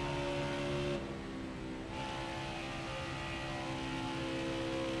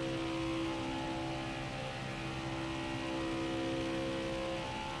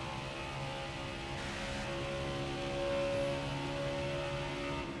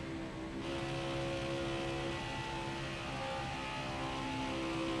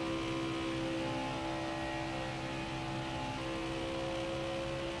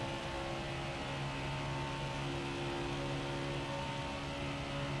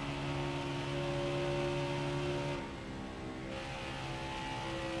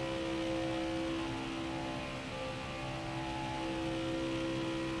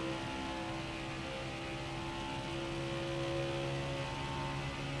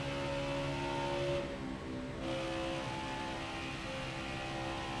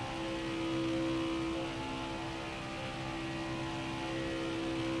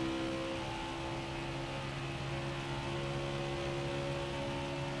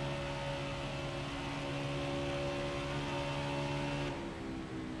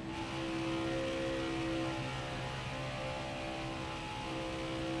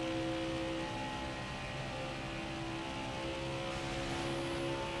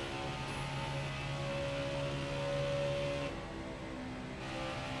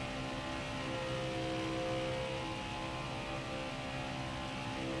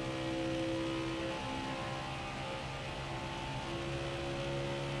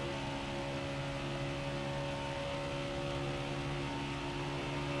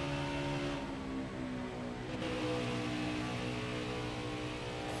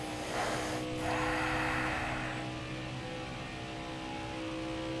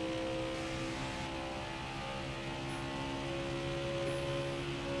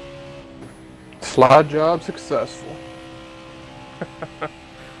 Slide job successful. Looks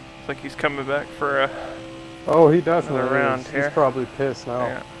like he's coming back for a Oh, he definitely another round is. here. He's probably pissed now.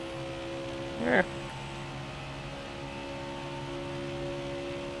 Yeah. Yeah.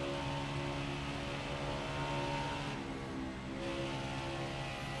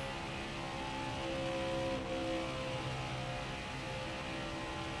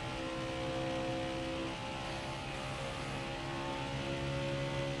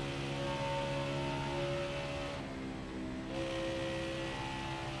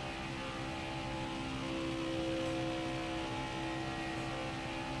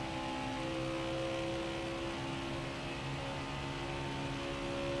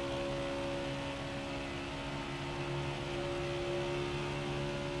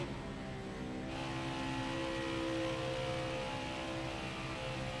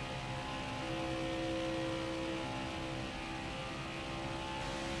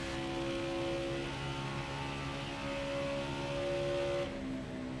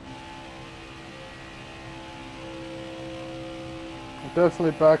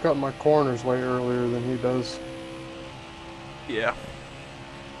 Definitely back up my corners way earlier than he does. Yeah.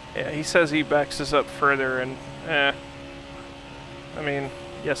 Yeah, he says he backs us up further and, I mean,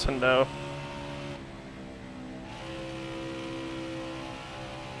 yes and no.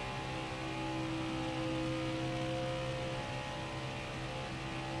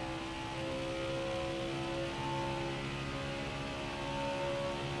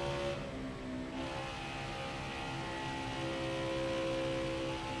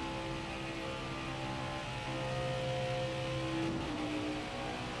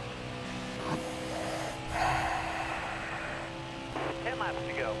 Ten laps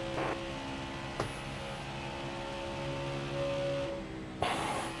to go.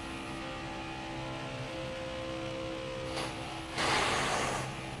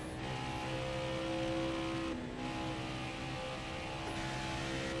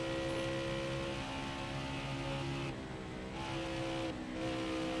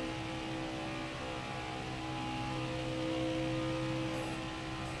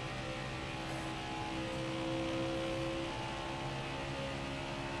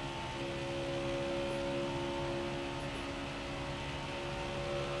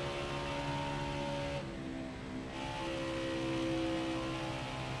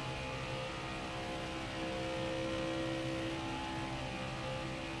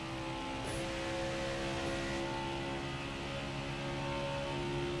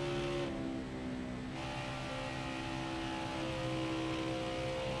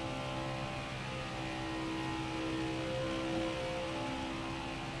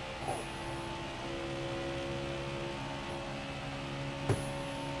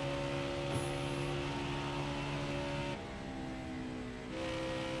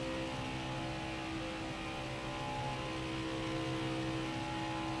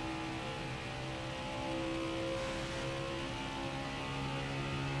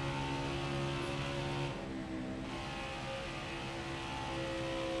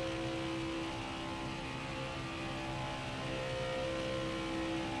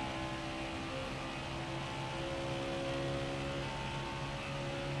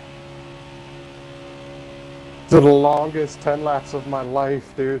 The longest 10 laps of my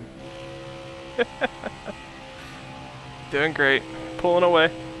life, dude. Doing great. Pulling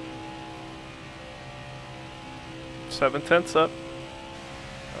away. 7/10 up.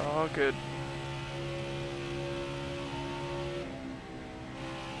 All good.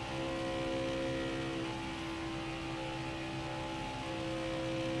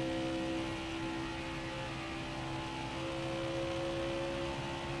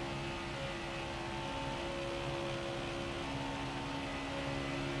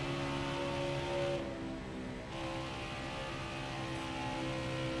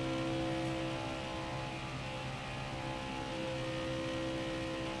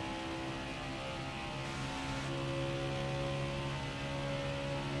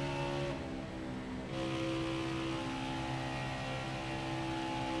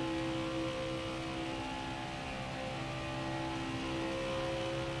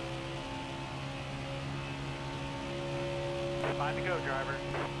 Five to go, driver.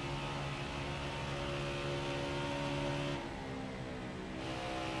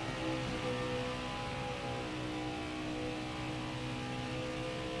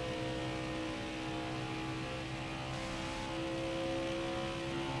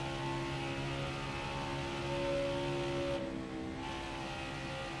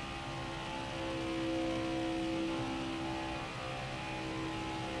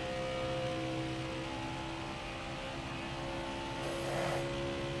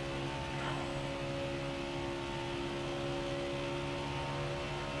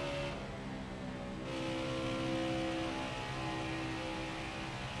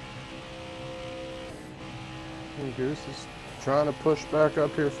 And Goose is trying to push back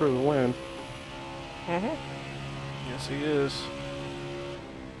up here for the win. Yes, he is.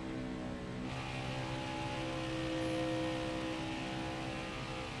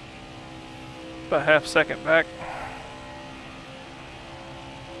 About half second back.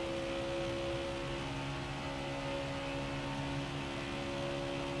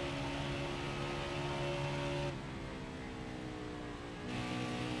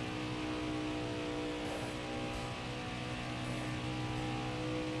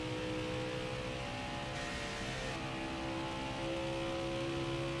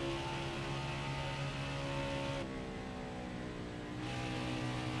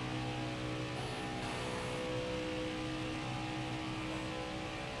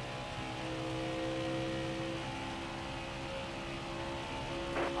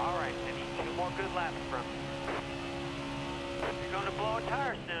 All right, I need 2 more good laps from you. You're going to blow a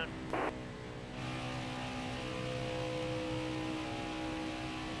tire soon.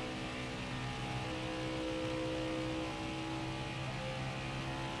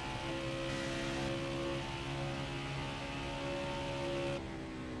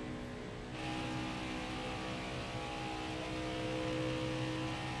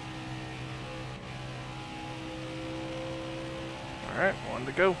 All right, 1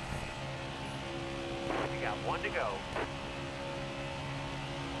 to go. We got 1 to go.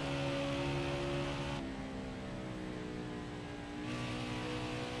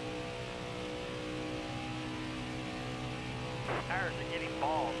 Tires are getting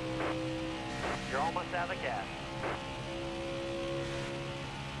bald. You're almost out of gas.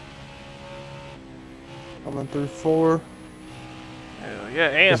 Coming through 4. Hell yeah,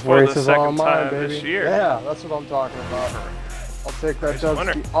 and This for race the is all second mine, time baby. this year. Yeah, that's what I'm talking about. I'll take that Race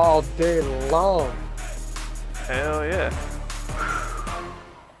winner. Dubsky all day long. Hell yeah.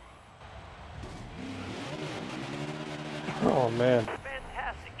 Oh man,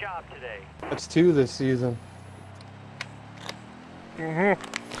 Fantastic job today. that's 2 this season.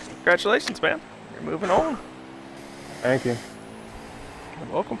 Congratulations, man. You're moving on. Thank you. You're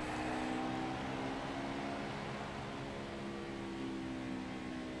welcome.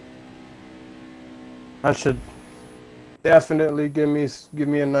 I should definitely give me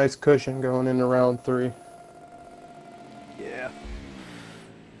a nice cushion going into round 3. Yeah.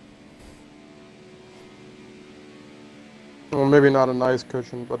 Well, maybe not a nice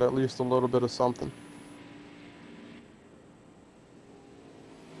cushion, but at least a little bit of something.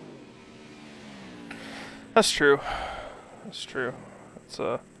 That's true. That's true. It's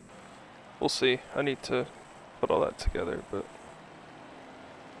we'll see. I need to put all that together, but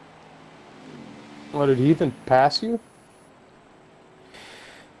What, did Ethan pass you?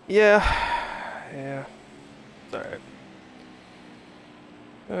 yeah. Yeah. It's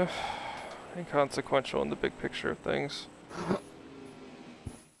alright. Inconsequential in the big picture of things.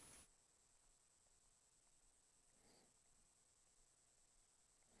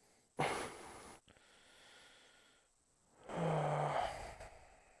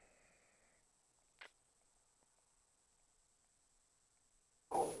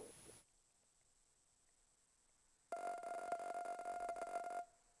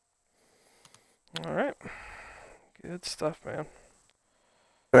 All right. Good stuff, man.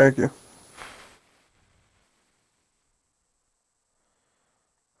 Thank you.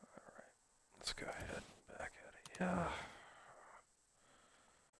 Let's go ahead back out of here.